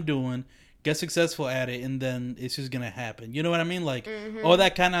doing what I'm doing, get successful at it, and then it's just gonna happen. You know what I mean? Like, all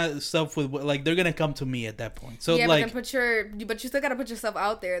that kind of stuff with, like, they're gonna come to me at that point. So, like, but you still gotta put yourself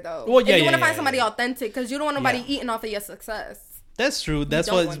out there, though. Well, yeah, if you want to find somebody authentic, because you don't want nobody eating off of your success. That's true.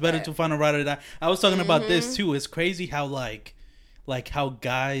 That's why it's better to find a ride or die. I was talking about this too. It's crazy how like how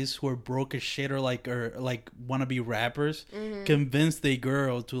guys who are broke as shit or like want to be rappers convince their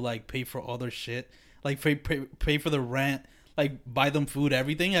girl to like pay for all their shit, like pay for the rent, like buy them food,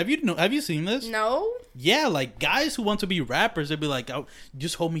 everything. Have you seen this? No. Yeah, like guys who want to be rappers, they'd be like, oh,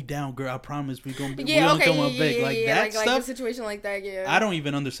 "Just hold me down, girl. I promise we're gonna come up big." Like that stuff. Like a situation like that. Yeah. I don't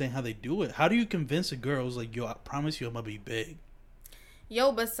even understand how they do it. How do you convince a girl who's like, "Yo, I promise you, I'm gonna be big"?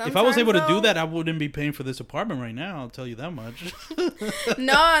 Yo, but sometimes... If I was able to do that, I wouldn't be paying for this apartment right now. I'll tell you that much.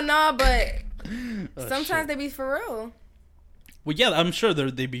 No, but sometimes they be for real. Well, yeah, I'm sure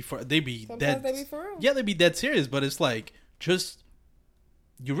they be dead. They be for real. Yeah, they be dead serious, but it's like, just,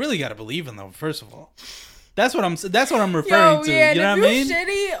 you really got to believe in them, first of all. That's what I'm referring to. Yeah, you know what I mean?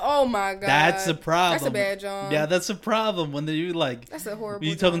 Shitty. Oh my god. That's a problem. That's a bad job. Yeah, that's a problem when you like. That's a horrible.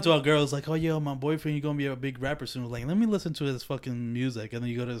 You talking to a girl, it's like, oh yeah, my boyfriend, you're gonna be a big rapper soon. Like, let me listen to his fucking music, and then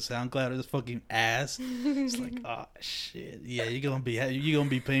you go to the SoundCloud, his fucking ass. It's like, oh shit, yeah, you're gonna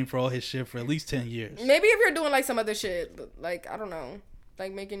be paying for all his shit for at least 10 years. Maybe if you're doing like some other shit, like I don't know,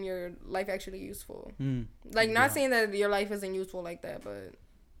 like making your life actually useful. Like not saying that your life isn't useful like that, but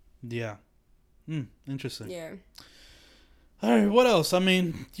yeah. Interesting. Yeah. All right. What else? I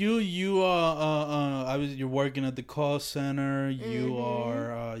mean, you're working at the call center. You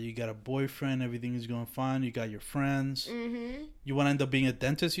are you got a boyfriend. Everything is going fine. You got your friends. You want to end up being a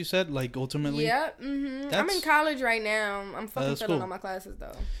dentist? You said, like, ultimately. Yeah. I'm in college right now. I'm fucking failing all my classes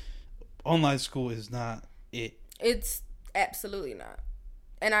though. Online school is not it. It's absolutely not.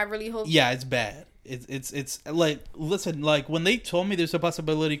 And I really hope. Yeah, it's bad. It's like, listen, like when they told me there's a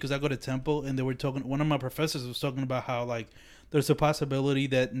possibility, because I go to Temple and they were talking, one of my professors was talking about how like there's a possibility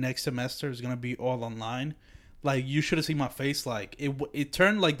that next semester is gonna be all online. Like, you should have seen my face. Like it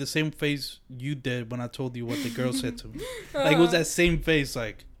turned like the same face you did when I told you what the girl said to me. Like, it was that same face.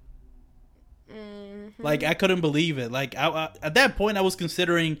 Like, like I couldn't believe it. Like I at that point I was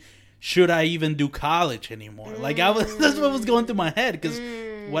considering, should I even do college anymore? Like that's what was going through my head, because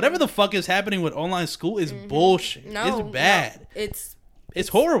whatever the fuck is happening with online school is bullshit. It's bad. No, it's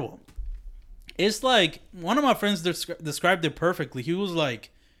horrible. It's like, one of my friends described it perfectly. He was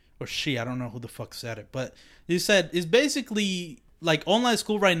like, or she, I don't know who the fuck said it, but he said it's basically like online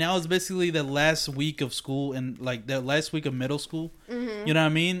school right now is basically the last week of school and like the last week of middle school. You know what I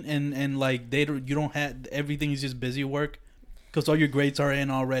mean? And like you don't have, everything is just busy work. Because all your grades are in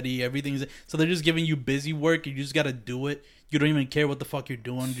already. Everything's... So they're just giving you busy work. You just got to do it. You don't even care what the fuck you're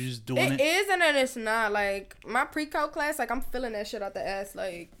doing. You're just doing it. It is and then it's not. Like, my pre-calc class, like, I'm feeling that shit out the ass.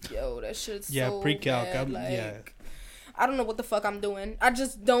 Like, yo, that shit's so pre-calc. bad. Like, I don't know what the fuck I'm doing. I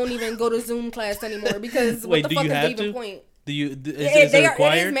just don't even go to Zoom class anymore because what the fuck is the even point? Is it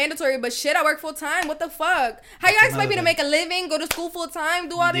required? It is mandatory, but shit, I work full time. What the fuck? How y'all expect me to make a living, go to school full time,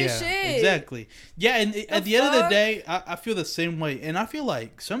 do all this shit? Exactly. Yeah, and at the end of the day, I feel the same way. And I feel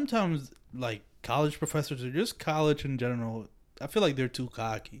like sometimes, like, college professors or just college in general, I feel like they're too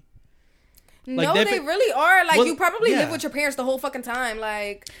cocky. Like, no, they really are. Like, you probably live with your parents the whole fucking time.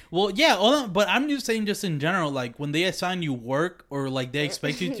 Like, well, yeah, but I'm just saying, just in general, like, when they assign you work or, like, they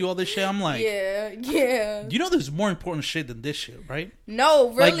expect you to do all this shit, I'm like, yeah. You know there's more important shit than this shit, right? No,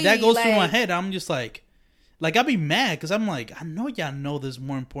 really. Like, that goes through my head. I'm just like, I'd be mad because I'm like, I know y'all know there's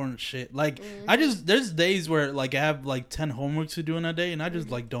more important shit. Like, there's days where, like, I have, like, 10 homeworks to do in a day, and I just,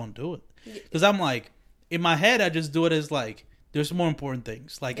 like, don't do it. Because I'm like, in my head, I just do it as, like, there's more important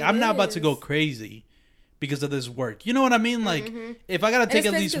things. Like, I'm not about to go crazy because of this work. You know what I mean? Like, if I gotta take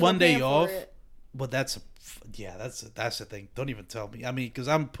at least one day off, but that's the thing. Don't even tell me. I mean, because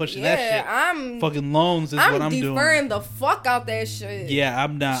I'm pushing that shit. I'm fucking loans is what I'm doing. I'm deferring the fuck out that shit. Yeah,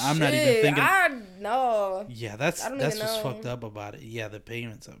 I'm not even thinking. No. Yeah, that's what's fucked up about it. Yeah, the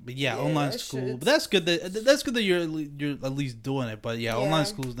payments. But yeah, online school. But that's good that you're at least doing it. But yeah, online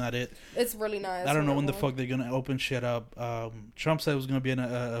school's not it. It's really not. I don't know when the fuck they're gonna open shit up. Trump said it was gonna be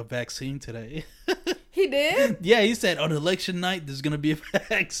a vaccine today. He did? Yeah, he said on election night there's gonna be a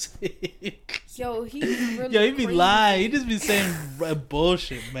vaccine. Yo, he's really he be lying. He just be saying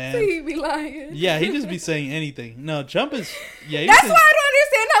bullshit, man. He be lying. Yeah, he just be saying anything. No, Trump is. Yeah, that's why I don't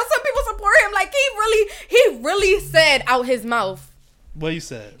understand how some people support him. Like he really said out his mouth. What he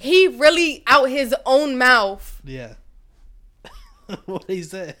said? He really out his own mouth. Yeah. What he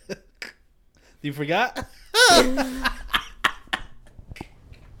said? You forgot?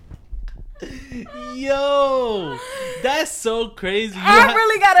 Yo, that's so crazy. I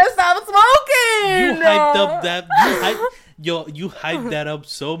really gotta stop smoking. You hyped up that. You hyped that up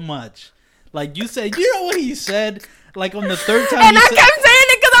so much. Like, you said, you know what he said? Like, on the third time, and I kept saying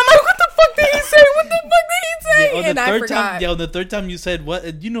it because I'm like, what the fuck did he say? What the fuck did he say? Yeah, I forgot. On the third time you said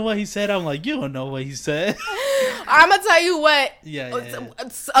what? You know what he said? I'm like, you don't know what he said. I'm gonna tell you what. Yeah.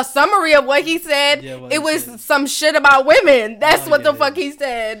 A summary of what he said. Yeah, it was some shit about women. That's what the fuck he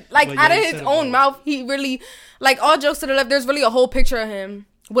said. Like, out of his own mouth, he really, like, all jokes to the left. There's really a whole picture of him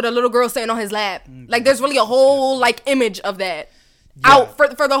with a little girl sitting on his lap. Like, there's really a whole like image of that out for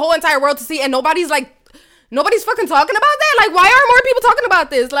the whole entire world to see, and nobody's fucking talking about that. Like, why aren't more people talking about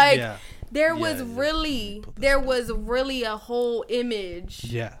this? Like, there was really a whole image.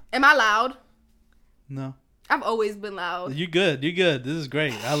 Yeah. Am I loud? No. I've always been loud. You're good. This is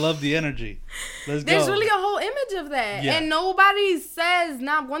great. I love the energy. Let's go. There's really a whole image of that. Yeah. And nobody says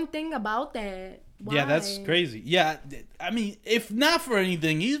not one thing about that. Why? Yeah, that's crazy. Yeah, I mean, if not for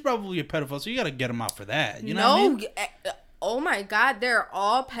anything, he's probably a pedophile, so you got to get him out for that. You know what I mean? Oh my God, they're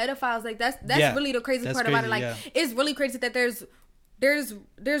all pedophiles. Like, that's really the crazy part about it. Like, it's really crazy that there's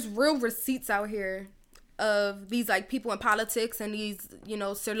real receipts out here of these, like, people in politics and these, you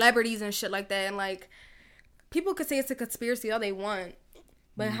know, celebrities and shit like that. And, like, people could say it's a conspiracy all they want.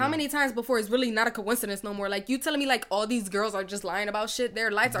 But how many times before it's really not a coincidence no more? Like, you telling me, like, all these girls are just lying about shit? Their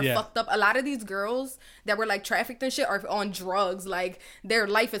lives are fucked up. A lot of these girls that were, like, trafficked and shit are on drugs. Like, their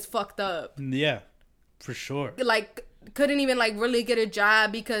life is fucked up. Yeah, for sure. Like, couldn't even, like, really get a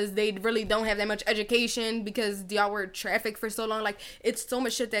job because they really don't have that much education because y'all were trafficked for so long. Like, it's so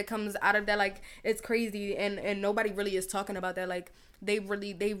much shit that comes out of that. Like, it's crazy, and nobody really is talking about that. Like, they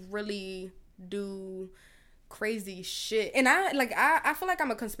really do crazy shit. And I feel like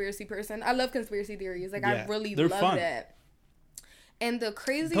I'm a conspiracy person. I love conspiracy theories. Like, I really love fun. That. And the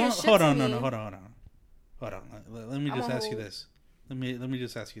craziest shit hold on. Let me just ask you this. Let me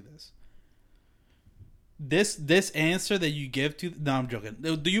just ask you this. This answer that you give to... No, I'm joking.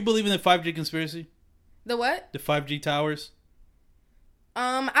 Do you believe in the 5G conspiracy? The what? The 5G towers?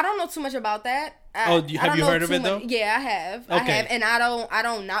 I don't know too much about that. Have you heard of it, though? Yeah, I have. Okay. I have, and I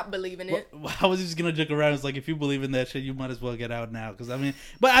don't not believe in it. Well, I was just going to joke around. It's like, if you believe in that shit, you might as well get out now. Because,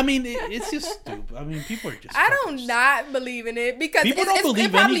 it's just stupid. I mean, people are just... I don't not believe in it because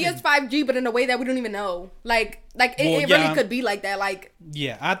it probably is 5G, but in a way that we don't even know. Like it really could be like that. Like...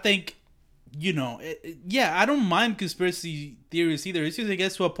 Yeah, I think... You know, I don't mind conspiracy theories either. It's just it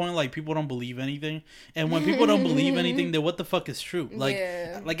gets to a point like people don't believe anything, and when people don't believe anything, then what the fuck is true?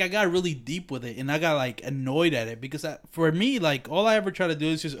 Like I got really deep with it, and I got like annoyed at it because for me, like all I ever try to do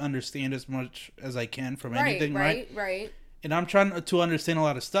is just understand as much as I can from anything, right? And I'm trying to understand a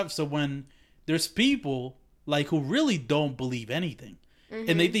lot of stuff. So when there's people like who really don't believe anything,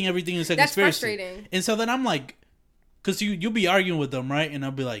 and they think everything is a conspiracy, frustrating. And so then I'm like. because you'll be arguing with them, right? And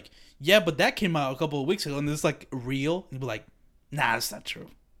I'll be like, yeah, but that came out a couple of weeks ago, and it's like real. And you'll be like, nah, that's not true.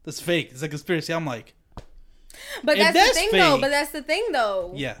 That's fake. It's a conspiracy. I'm like, but that's the thing, fake, though. But that's the thing,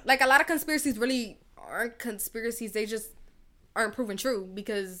 though. Yeah. Like, a lot of conspiracies really aren't conspiracies. They just aren't proven true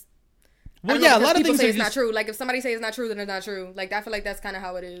because. Well, yeah, a lot of things say are it's not true. Like, if somebody say it's not true, then it's not true. Like, I feel like that's kind of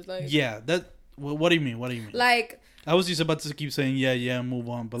how it is. Like, yeah, that. Well, what do you mean? What do you mean? Like, I was just about to keep saying yeah, move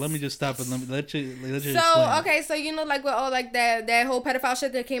on, but let me just stop and let you so explain. Okay, so you know, like with all like that whole pedophile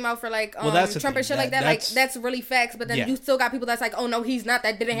shit that came out for like Trump and shit like that, like that's really facts. But then you still got people that's like, oh no, he's not.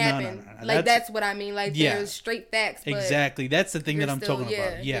 That didn't happen. No. Like that's what I mean. Like there's straight facts. But exactly, that's the thing that I'm talking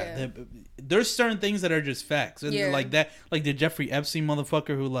about. Yeah. There's certain things that are just facts, and like that, like the Jeffrey Epstein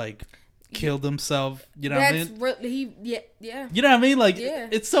motherfucker who like killed himself. You know what I mean? Yeah. You know what I mean? Like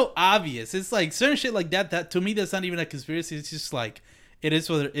it's so obvious. It's like certain shit like that. That to me, that's not even a conspiracy. It's just like it is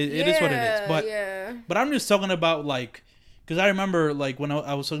what it is. What it is. But I'm just talking about like, because I remember like when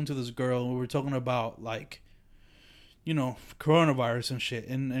I was talking to this girl, we were talking about like, you know, coronavirus and shit.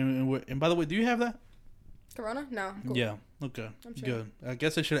 And by the way, do you have that? Corona? No. Cool. Yeah. Okay. I'm sure. Good. I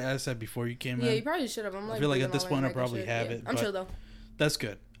guess I should have asked that before you came in. Yeah, you probably should have. I feel like at this point I probably have it. I'm chill though. That's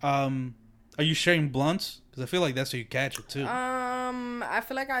good. Are you sharing blunts? Because I feel like that's how you catch it too. I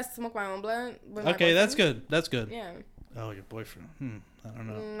feel like I smoke my own blunt. Okay, that's good. That's good. Yeah. Oh, your boyfriend. I don't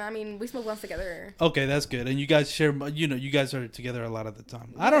know. I mean, we smoke blunts together. Okay, that's good. And you guys share. You know, you guys are together a lot of the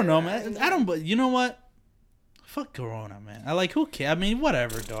time. I don't know, man. I don't. But you know what? Fuck Corona, man. I like who cares? I mean,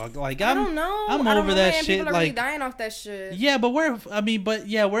 whatever, dog. Like I don't know. I'm over that shit. People are like really dying off that shit. Yeah, but we're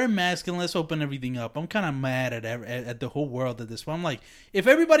in masks and let's open everything up. I'm kind of mad at the whole world at this point. I'm like, if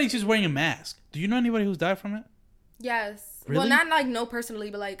everybody's just wearing a mask, do you know anybody who's died from it? Yes. Really? Well, not like no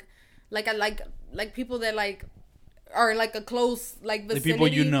personally, but like people that like are like a close like vicinity. The people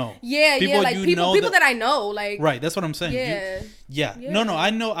you know. Yeah, like people that I know, like right. That's what I'm saying. Yeah. No, I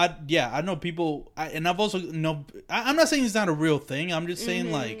know. I know people, and I've also know. I'm not saying it's not a real thing. I'm just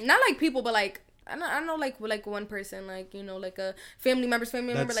saying like not like people, but like I know like one person, like you know, like a family member. Like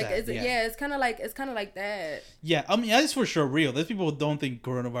sad, it's kind of like that. Yeah, I mean that's for sure real. Those people don't think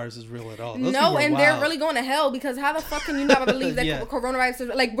coronavirus is real at all. Those no, and they're really going to hell because how the fuck can you not believe that coronavirus is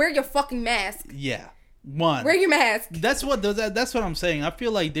like? Wear your fucking mask. Yeah. Wear your mask. That's what I'm saying. I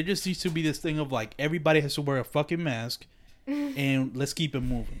feel like there just needs to be this thing of like everybody has to wear a fucking mask, and let's keep it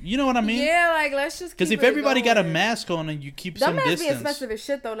moving. You know what I mean? Yeah, like let's just. Because if everybody got a mask on and you keep some distance, that must be expensive as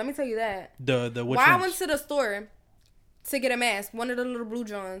shit though. Let me tell you that. I went to the store to get a mask, one of the little blue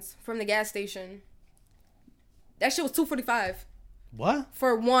Johns from the gas station. That shit was $2.45. What?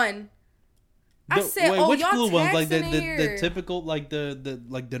 For one. I said, which y'all blue ones? Like the typical, like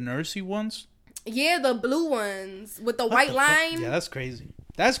the nursey ones. Yeah, the blue ones with the white line. Yeah, that's crazy.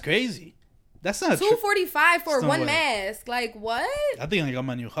 That's not $2.45 for one mask. Like what? I think I got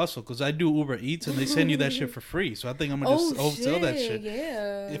my new hustle because I do Uber Eats and they send you that shit for free. So I think I'm gonna just sell that shit.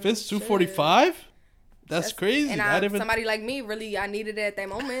 Yeah. If it's $2.45, that's crazy. And somebody like me, really, I needed it at that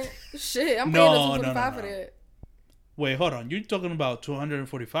moment. Shit, I'm paying $2.45 for that. Wait, hold on. You're talking about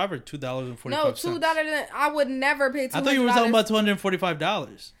 $245 or $2.45? No, $2. I would never pay $200. I thought you were talking about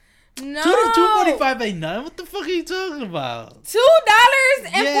 $245. No, $2.45 ain't nothing. What the fuck are you talking about?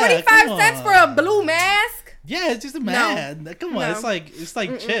 $2.45 for a blue mask. Yeah, it's just a mask. No. Come on, it's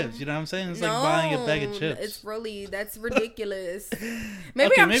like chips. You know what I'm saying? It's like buying a bag of chips. That's ridiculous.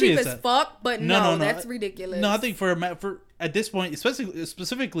 Maybe I'm cheap as fuck, but no, that's ridiculous. No, I think for at this point, especially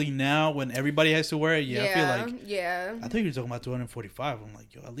specifically now when everybody has to wear it, I feel like I think you're talking about $245. I'm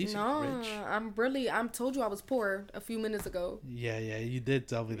like, yo, at least you're rich. I'm told you I was poor a few minutes ago. Yeah, you did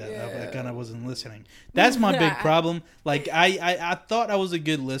tell me that. I kind of wasn't listening. That's my big problem. Like I thought I was a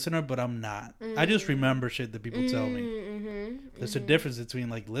good listener, but I'm not. I just remember shit that people tell me. There's a difference between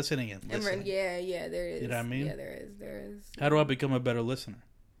like listening and listening. Yeah, there is. You know what I mean? Yeah, there is. How do I become a better listener?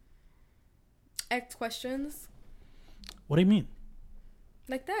 Ask questions. What do you mean?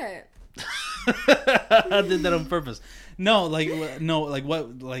 Like that. I did that on purpose. No, like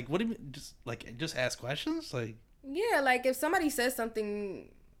what? Like what do you mean? Just ask questions, like. Yeah, like if somebody says something,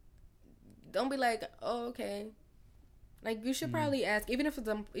 don't be like, "Oh, okay." Like you should probably ask, even if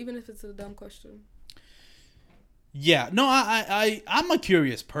it's a dumb question. Yeah, no, I'm a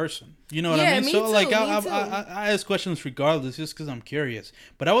curious person. You know what I mean? Me so too, like I ask questions regardless, just because I'm curious.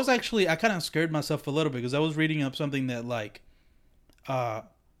 But I kind of scared myself a little bit because I was reading up something that like, that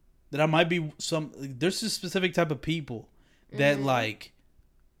I might be there's a specific type of people that like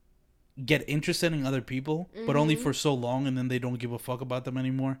get interested in other people, but only for so long, and then they don't give a fuck about them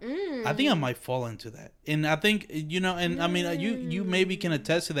anymore. I think I might fall into that, and I think I mean you maybe can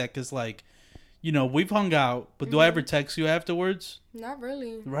attest to that because like. you know, we've hung out, but do I ever text you afterwards? Not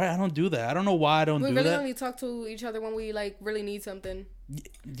really. Right, I don't do that. I don't know why I don't do that. We really only talk to each other when we like really need something.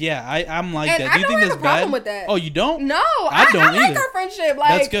 Yeah, I'm like and that. Do you think that's bad? I don't have a problem with that. Oh, you don't? No, I don't I like either. our friendship. Like,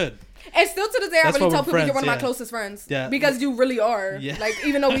 that's good. And still to this day, I really tell people you're one of my closest friends. Yeah. Because you really are. Yeah. Like,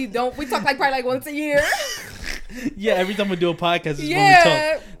 even though we talk like probably like once a year. Yeah, every time we do a podcast is when we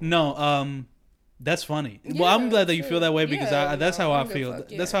talk. No, that's funny. Yeah, well, I'm glad that you feel that way because that's how I feel.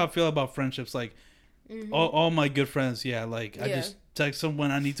 That's how I feel about friendships. Like, all my good friends, I just text them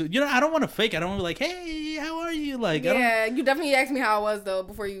when I need to. You know, I don't want to fake. I don't want to be like, hey, how are you? Like, you definitely asked me how I was though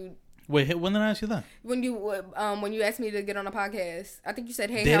before you. Wait, when did I ask you that? When you asked me to get on a podcast, I think you said,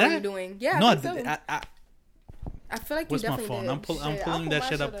 "Hey, how are you doing?" Yeah, no, I feel like you definitely did. I'm pulling that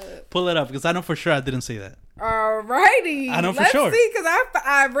shit up. Pull it up because I know for sure I didn't say that. Alrighty, I know for sure. Let's see, because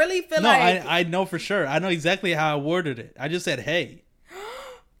I really feel like I know for sure. I know exactly how I worded it. I just said, "Hey."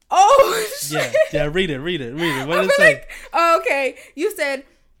 Oh shit. Yeah. Read it. What did it say? Okay, you said,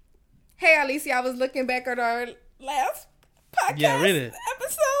 "Hey, Alicia, I was looking back at our last podcast read it.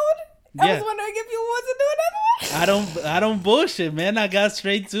 episode. I was wondering if you want to do another one." I don't bullshit, man. I got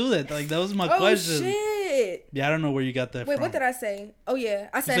straight to it. Like that was my question. Oh shit. Yeah, I don't know where you got that from. Wait, what did I say? Oh yeah,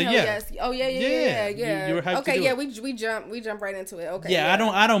 I said hell yes. Oh yeah. You were hyped to do it. we jump right into it. Okay. Yeah,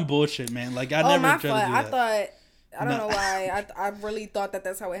 I don't bullshit, man. Like I never tried to do that. I don't know why. I really thought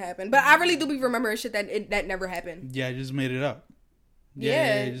that's how it happened, but I really do be remembering shit that never happened. Yeah, I just made it up.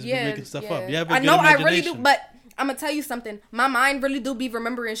 Just making stuff up. Yeah, I know I really do, but I'm gonna tell you something. My mind really do be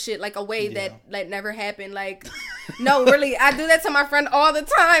remembering shit like a way that never happened. Like, no, really, I do that to my friend all the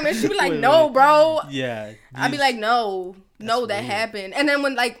time, and she be like, "No, bro." Yeah, I be like, "No, that happened." And then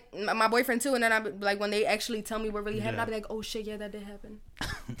when like my boyfriend too, and then I be like, when they actually tell me what really happened, I be like, "Oh shit, yeah, that did happen."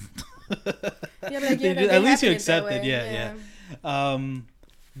 At least you accept it. Yeah. How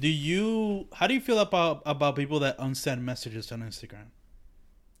do you feel about people that unsend messages on Instagram?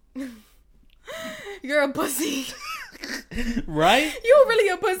 You're a pussy. Right? You're really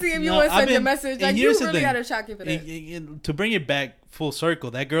a pussy if you want to send a message. Like, you really gotta shock you for that. To bring it back full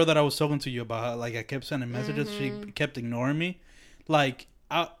circle, that girl that I was talking to you about, like I kept sending messages, she kept ignoring me. Like,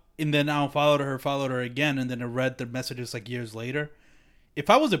 and then I followed her again, and then I read the messages like years later. If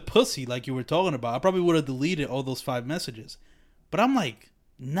I was a pussy like you were talking about, I probably would have deleted all those 5 messages. But I'm like,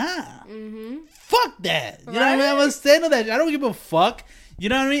 nah. Fuck that. You know what I mean? I'm gonna stand on that. I don't give a fuck. You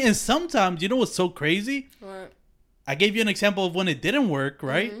know what I mean? And sometimes, you know what's so crazy? What? I gave you an example of when it didn't work,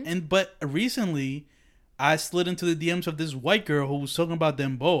 right? But recently, I slid into the DMs of this white girl who was talking about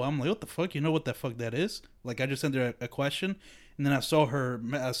Dembo. I'm like, what the fuck? You know what the fuck that is? Like, I just sent her a question, and then I saw her.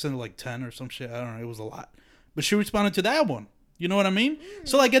 I sent her like 10 or some shit. I don't know. It was a lot, but she responded to that one. You know what I mean?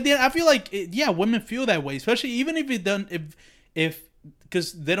 So like at the end, I feel like women feel that way, especially even if it done if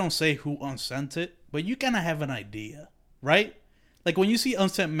because they don't say who unsent it, but you kind of have an idea, right? Like when you see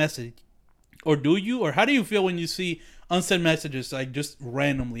unsent message, or do you, or how do you feel when you see unsent messages like just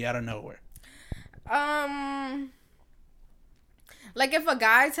randomly out of nowhere? Like if a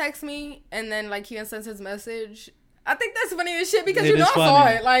guy texts me and then like he unsends his message, I think that's funny as shit because I saw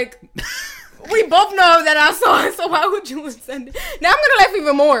it. Like. We both know that I saw it, so why would you send it? Now I'm gonna laugh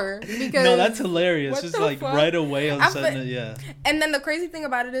even more because no, that's hilarious. Just like fuck? Right away on sending it, yeah. And then the crazy thing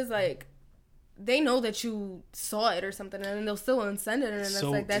about it is like they know that you saw it or something, and then they'll still unsend it, and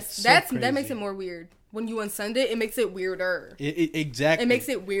that makes it more weird. When you unsend it, it makes it weirder. Exactly. It makes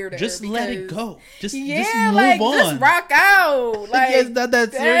it weirder. Just let it go. Just move like, on. Just rock out. Like, it's not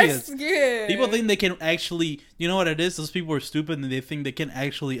that serious. Yeah. People think they can actually, you know what it is? Those people are stupid and they think they can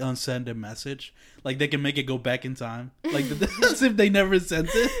actually unsend a message. Like, they can make it go back in time. Like, as if they never sent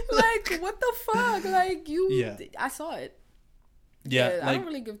it. Like, what the fuck? Like, I saw it. Yeah, like, I don't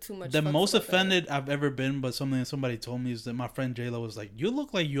really give too much. The most offended I've ever been, but something that somebody told me is that my friend J-Lo was like, "You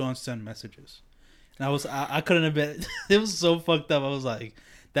look like you unsend messages." And I couldn't have been. It was so fucked up. I was like,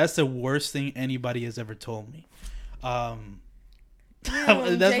 "That's the worst thing anybody has ever told me." That's why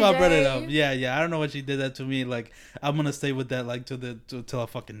I brought it up. Yeah. I don't know why she did that to me. Like, I'm gonna stay with that like till I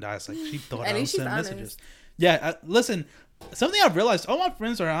fucking die. It's like she thought I unsend messages. Yeah, listen. Something I've realized: all my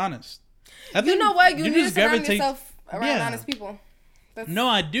friends are honest. You know what? You need to surround yourself around honest people. No,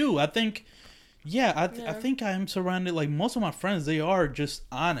 I do. I think, I think I'm surrounded. Like most of my friends, they are just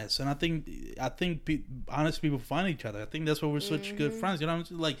honest, and I think honest people find each other. I think that's why we're such good friends. You know,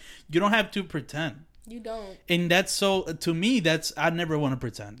 like you don't have to pretend. You don't. And that's so to me. That's I never want to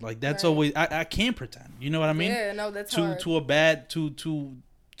pretend. Like that's always I can't pretend. You know what I mean? Yeah, no, that's hard. To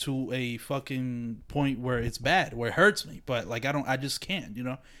a fucking point where it's bad, where it hurts me. But like I just can't. You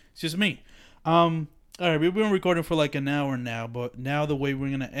know, it's just me. All right, we've been recording for like an hour now, but now the way we're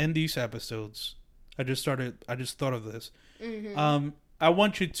going to end these episodes, I just thought of this. Mm-hmm. I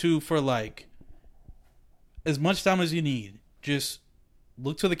want you to, for like as much time as you need, just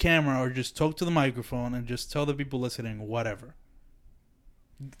look to the camera or just talk to the microphone and just tell the people listening whatever.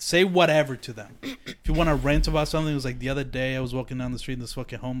 Say whatever to them. If you want to rant about something, it was like the other day I was walking down the street and this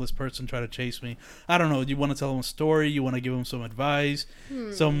fucking homeless person tried to chase me. I don't know. You want to tell them a story? You want to give them some advice?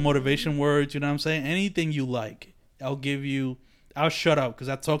 Some motivation words? You know what I'm saying? Anything you like. I'll shut up because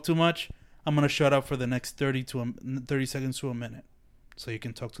I talk too much. I'm going to shut up for the next 30 seconds to a minute so you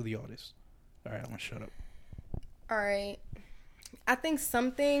can talk to the audience. All right, I'm going to shut up. All right. I think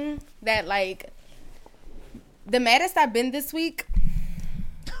something that, like, the maddest I've been this week.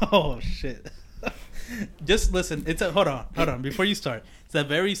 Oh, shit. Just listen. Hold on. Before you start. It's a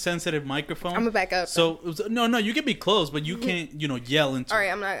very sensitive microphone. I'm going to back up. So, no, you can be close, but you can't, yell into it. All right,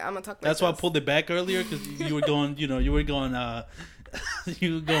 I'm going to talk like That's this. why I pulled it back earlier, because you were going, you were going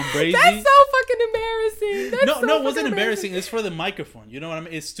crazy. That's so fucking embarrassing. No, it wasn't embarrassing. It's for the microphone. You know what I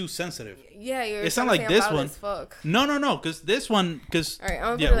mean? It's too sensitive. Yeah, it's not like this one. No, because this one, all right,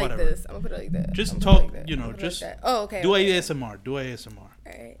 I'm gonna put it like this. I'm gonna put it like that. Just talk, just. Oh, okay. Do ASMR. Do ASMR. All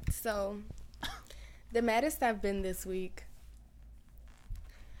right. So, the maddest I've been this week.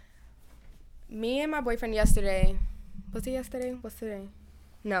 Me and my boyfriend yesterday. Was it yesterday? What's today?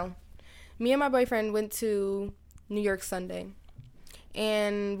 No. Me and my boyfriend went to New York Sunday.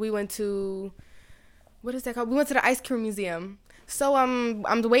 And we went to, what is that called? We went to the Ice Cream Museum. So I'm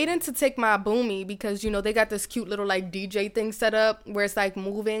waiting to take my Boomy because, they got this cute little, like, DJ thing set up where it's, like,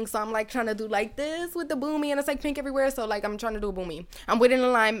 moving. So I'm, like, trying to do, like, this with the Boomy, and it's, like, pink everywhere. So, like, I'm trying to do a Boomy. I'm waiting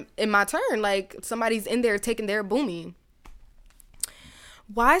in line in my turn. Like, somebody's in there taking their Boomy.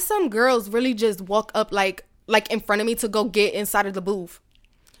 Why some girls really just walk up, like in front of me to go get inside of the booth?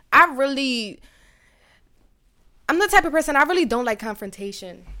 I'm the type of person, I really don't like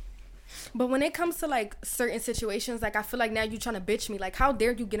confrontation. But when it comes to, like, certain situations, like, I feel like now you trying to bitch me. Like, how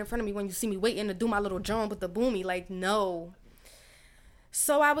dare you get in front of me when you see me waiting to do my little jump with the Boomy? Like, no.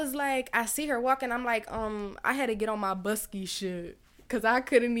 So I was like, I see her walking. I'm like, I had to get on my busky shit because I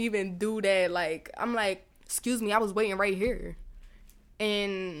couldn't even do that. Like, I'm like, excuse me, I was waiting right here.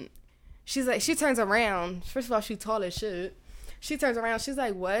 And she's like, she turns around. First of all, she's tall as shit. She turns around. She's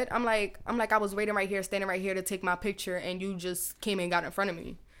like, what? I'm like, I was waiting right here, standing right here to take my picture, and you just came and got in front of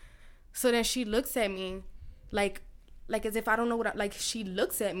me. So then she looks at me like as if I don't know what she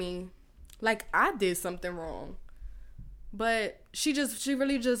looks at me like I did something wrong. But she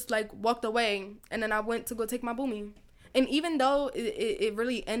really just, like, walked away, and then I went to go take my Boomy. And even though it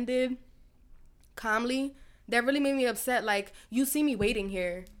really ended calmly, that really made me upset. Like, you see me waiting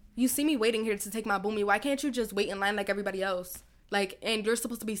here. You see me waiting here to take my Boomy. Why can't you just wait in line like everybody else? Like, and you're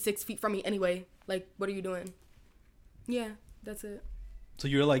supposed to be 6 feet from me anyway. Like, what are you doing? Yeah, that's it. So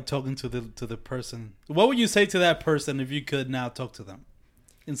you're, like, talking to the person. What would you say to that person if you could now talk to them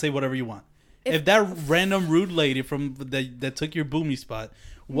and say whatever you want? If that random rude lady that took your Boomy spot,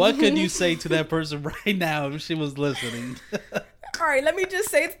 what could you say to that person right now if she was listening? All right, let me just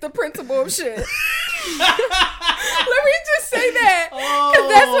say it's the principle of shit. Let me just say that. Because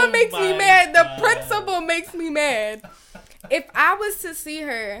that's what makes me mad. The principle makes me mad. If I was to see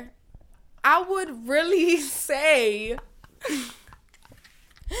her, I would really say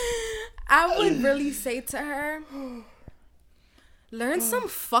to her, learn some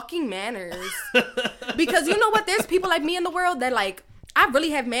fucking manners. Because you know what? There's people like me in the world that, like, I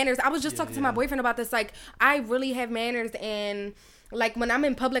really have manners. I was just talking to my boyfriend about this. Like, I really have manners, and, like, when I'm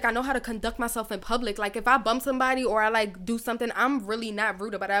in public, I know how to conduct myself in public. Like, if I bump somebody or I, like, do something, I'm really not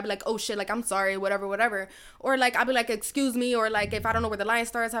rude about it. I'll be like, oh shit, like, I'm sorry, whatever. Or, like, I'll be like, excuse me. Or, like, if I don't know where the line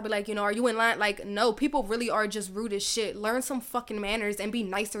starts, I'll be like, are you in line? Like, no, people really are just rude as shit. Learn some fucking manners and be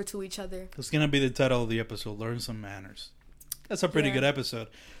nicer to each other. It's gonna be the title of the episode, Learn Some Manners. That's a pretty good episode.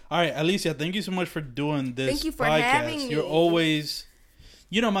 All right, Alicia, thank you so much for doing this podcast. Thank you for having me. You're always...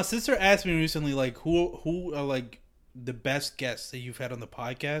 my sister asked me recently, like, who are, like, the best guests that you've had on the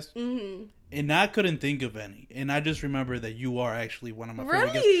podcast? Mm-hmm. And I couldn't think of any. And I just remember that you are actually one of my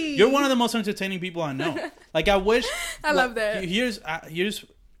favorite guests. You're one of the most entertaining people I know. Like, I wish... I love that. Here's...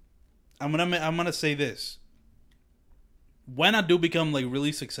 I'm gonna say this. When I do become, like,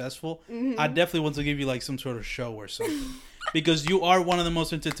 really successful, I definitely want to give you, like, some sort of show or something. Because you are one of the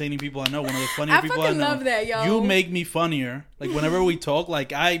most entertaining people I know. One of the funniest people I know. I love that, yo. You make me funnier. Like, whenever we talk,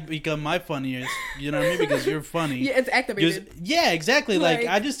 like, I become my funniest. You know what I mean? Because you're funny. Yeah, it's activated. Yeah, exactly. Like,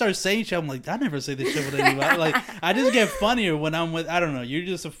 I just start saying shit. I'm like, I never say this shit with anybody. Like, I just get funnier when I'm with, I don't know. You're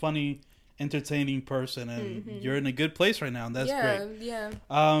just a funny, entertaining person. And you're in a good place right now. And that's great. Yeah.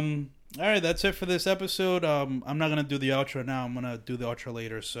 All right, that's it for this episode. I'm not gonna do the outro now. I'm gonna do the outro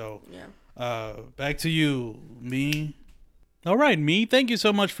later. So, back to you, me. All right, me. Thank you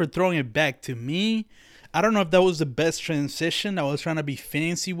so much for throwing it back to me. I don't know if that was the best transition. I was trying to be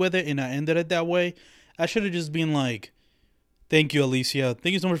fancy with it, and I ended it that way. I should have just been like, "Thank you, Alicia.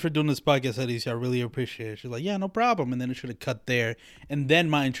 Thank you so much for doing this podcast, Alicia. I really appreciate it." She's like, "Yeah, no problem." And then it should have cut there, and then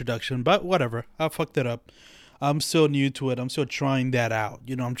my introduction. But whatever, I fucked it up. I'm still new to it. I'm still trying that out.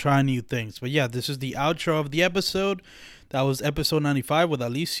 I'm trying new things. But yeah, this is the outro of the episode. That was episode 95 with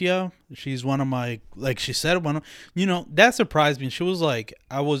Alicia. She's one of my, like she said, that surprised me. She was like,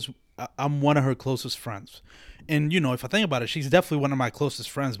 I'm one of her closest friends. And, if I think about it, she's definitely one of my closest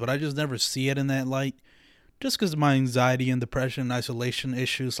friends, but I just never see it in that light. Just because of my anxiety and depression and isolation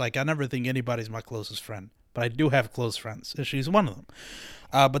issues. Like, I never think anybody's my closest friend. But I do have close friends, and she's one of them.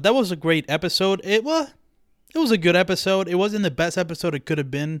 But that was a great episode. It was a good episode. It wasn't the best episode it could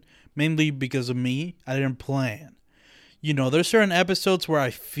have been, mainly because of me. I didn't plan. There's certain episodes where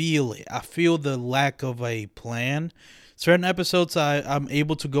I feel it. I feel the lack of a plan. Certain episodes I'm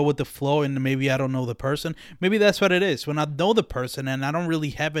able to go with the flow, and maybe I don't know the person. Maybe that's what it is. When I know the person and I don't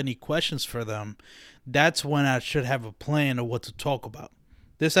really have any questions for them, that's when I should have a plan of what to talk about.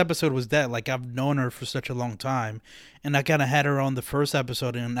 This episode was that. Like, I've known her for such a long time, and I kind of had her on the first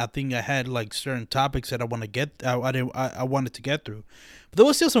episode, and I think I had like certain topics that I wanted to get through. But there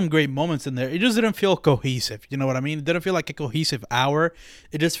was still some great moments in there. It just didn't feel cohesive. You know what I mean? It didn't feel like a cohesive hour.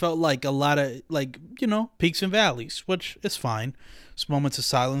 It just felt like a lot of peaks and valleys, which is fine. It's moments of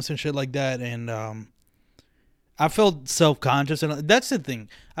silence and shit like that, and I felt self-conscious, and that's the thing.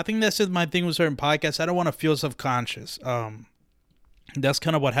 I think that's my thing with certain podcasts. I don't want to feel self-conscious. That's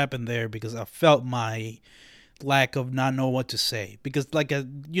kind of what happened there, because I felt my lack of not knowing what to say. Because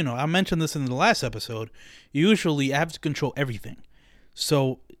I mentioned this in the last episode, usually I have to control everything.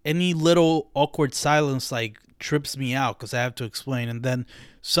 So any little awkward silence trips me out because I have to explain. And then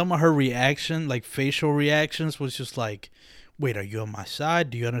some of her reaction, like facial reactions, was just like, wait, are you on my side?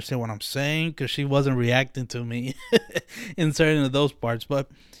 Do you understand what I'm saying? Because she wasn't reacting to me in certain of those parts. But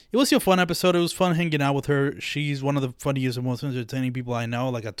it was a fun episode. It was fun hanging out with her. She's one of the funniest and most entertaining people I know.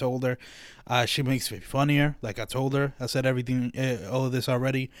 Like I told her, she makes me funnier. Like I told her, I said everything, all of this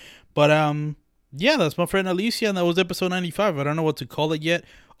already. But yeah, that's my friend Alicia, and that was episode 95. I don't know what to call it yet.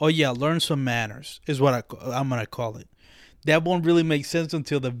 Oh yeah, learn some manners is what I'm gonna call it. That won't really make sense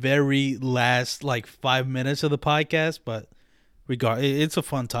until the very last 5 minutes of the podcast, but it's a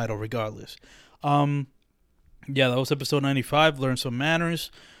fun title regardless. Yeah, that was episode 95. Learn some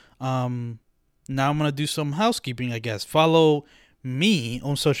manners. Now I'm gonna do some housekeeping, I guess. Follow me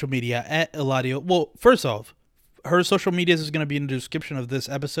on social media at Eladio. Well, first off, her social media is gonna be in the description of this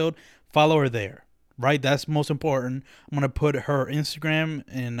episode. Follow her there, right? That's most important. I'm gonna put her Instagram,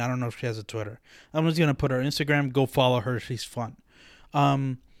 and I don't know if she has a Twitter. I'm just gonna put her Instagram. Go follow her. She's fun.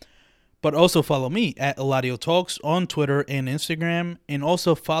 But also follow me at Eladio Talks on Twitter and Instagram, and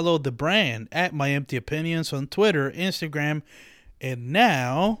also follow the brand at My Empty Opinions on Twitter, Instagram. And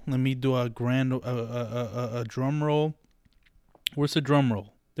now, let me do a drum roll. Where's the drum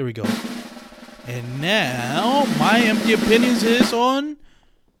roll? There we go. And now, My Empty Opinions is on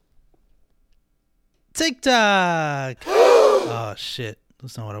TikTok. Oh, shit.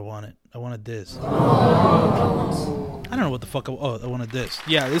 That's not what I wanted. I wanted this. I don't know what the fuck. I wanted this.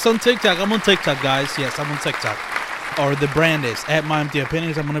 Yeah, it's on TikTok. I'm on TikTok, guys. Yes, I'm on TikTok. Or the brand is at My Empty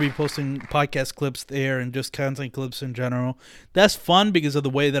Opinions. I'm going to be posting podcast clips there and just content clips in general. That's fun because of the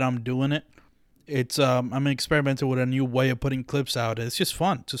way that I'm doing it. It's I'm experimenting with a new way of putting clips out. It's just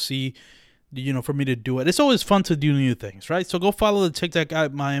fun to see, for me to do it. It's always fun to do new things, right? So go follow the TikTok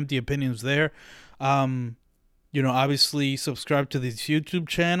at My Empty Opinions there. Obviously subscribe to this YouTube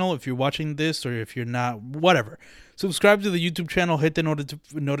channel if you're watching this, or if you're not, whatever. Subscribe to the YouTube channel, hit the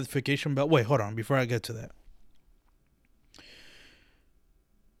notification bell. Wait, hold on, before I get to that.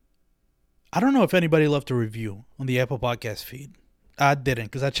 I don't know if anybody left a review on the Apple Podcast feed. I didn't,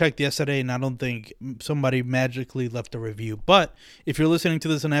 because I checked yesterday, and I don't think somebody magically left a review. But if you're listening to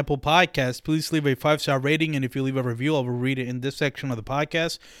this on Apple Podcasts, please leave a 5-star rating, and if you leave a review, I'll read it in this section of the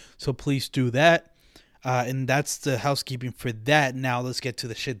podcast. So please do that. And that's the housekeeping for that. Now let's get to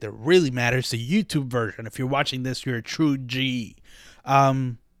the shit that really matters, the YouTube version. If you're watching this, you're a true G.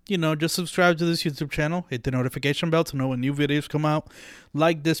 Just subscribe to this YouTube channel. Hit the notification bell to know when new videos come out.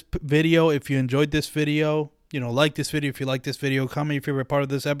 Like this video if you enjoyed this video. Like this video if you like this video. Comment your favorite part of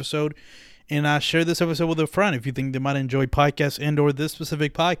this episode. And share this episode with a friend if you think they might enjoy podcasts and or this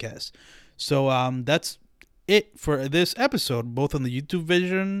specific podcast. So that's it for this episode, both on the YouTube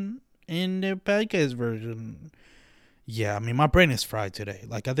version and the podcast version. Yeah, I mean, my brain is fried today.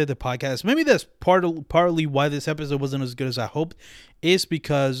 Like, I did the podcast. Maybe that's partly why this episode wasn't as good as I hoped, is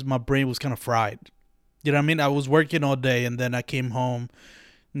because my brain was kind of fried. You know what I mean? I was working all day, and then I came home.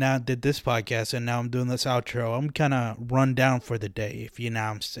 Now I did this podcast, and now I'm doing this outro. I'm kind of run down for the day, if you know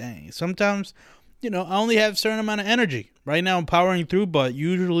what I'm saying. Sometimes, I only have a certain amount of energy. Right now I'm powering through, but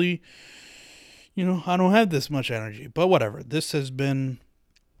usually, I don't have this much energy. But whatever. This has been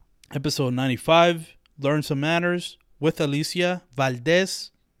episode 95, Learn Some Matters, with Alicia Valdez,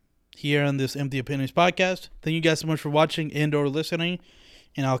 here on this Empty Opinions podcast. Thank you guys so much for watching and or listening.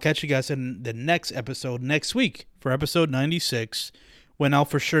 And I'll catch you guys in the next episode next week for episode 96, when I'll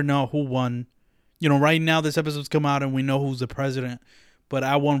for sure know who won. Right now this episode's come out and we know who's the president, but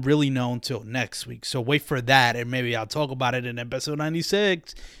I won't really know until next week. So wait for that, and maybe I'll talk about it in episode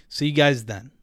 96. See you guys then.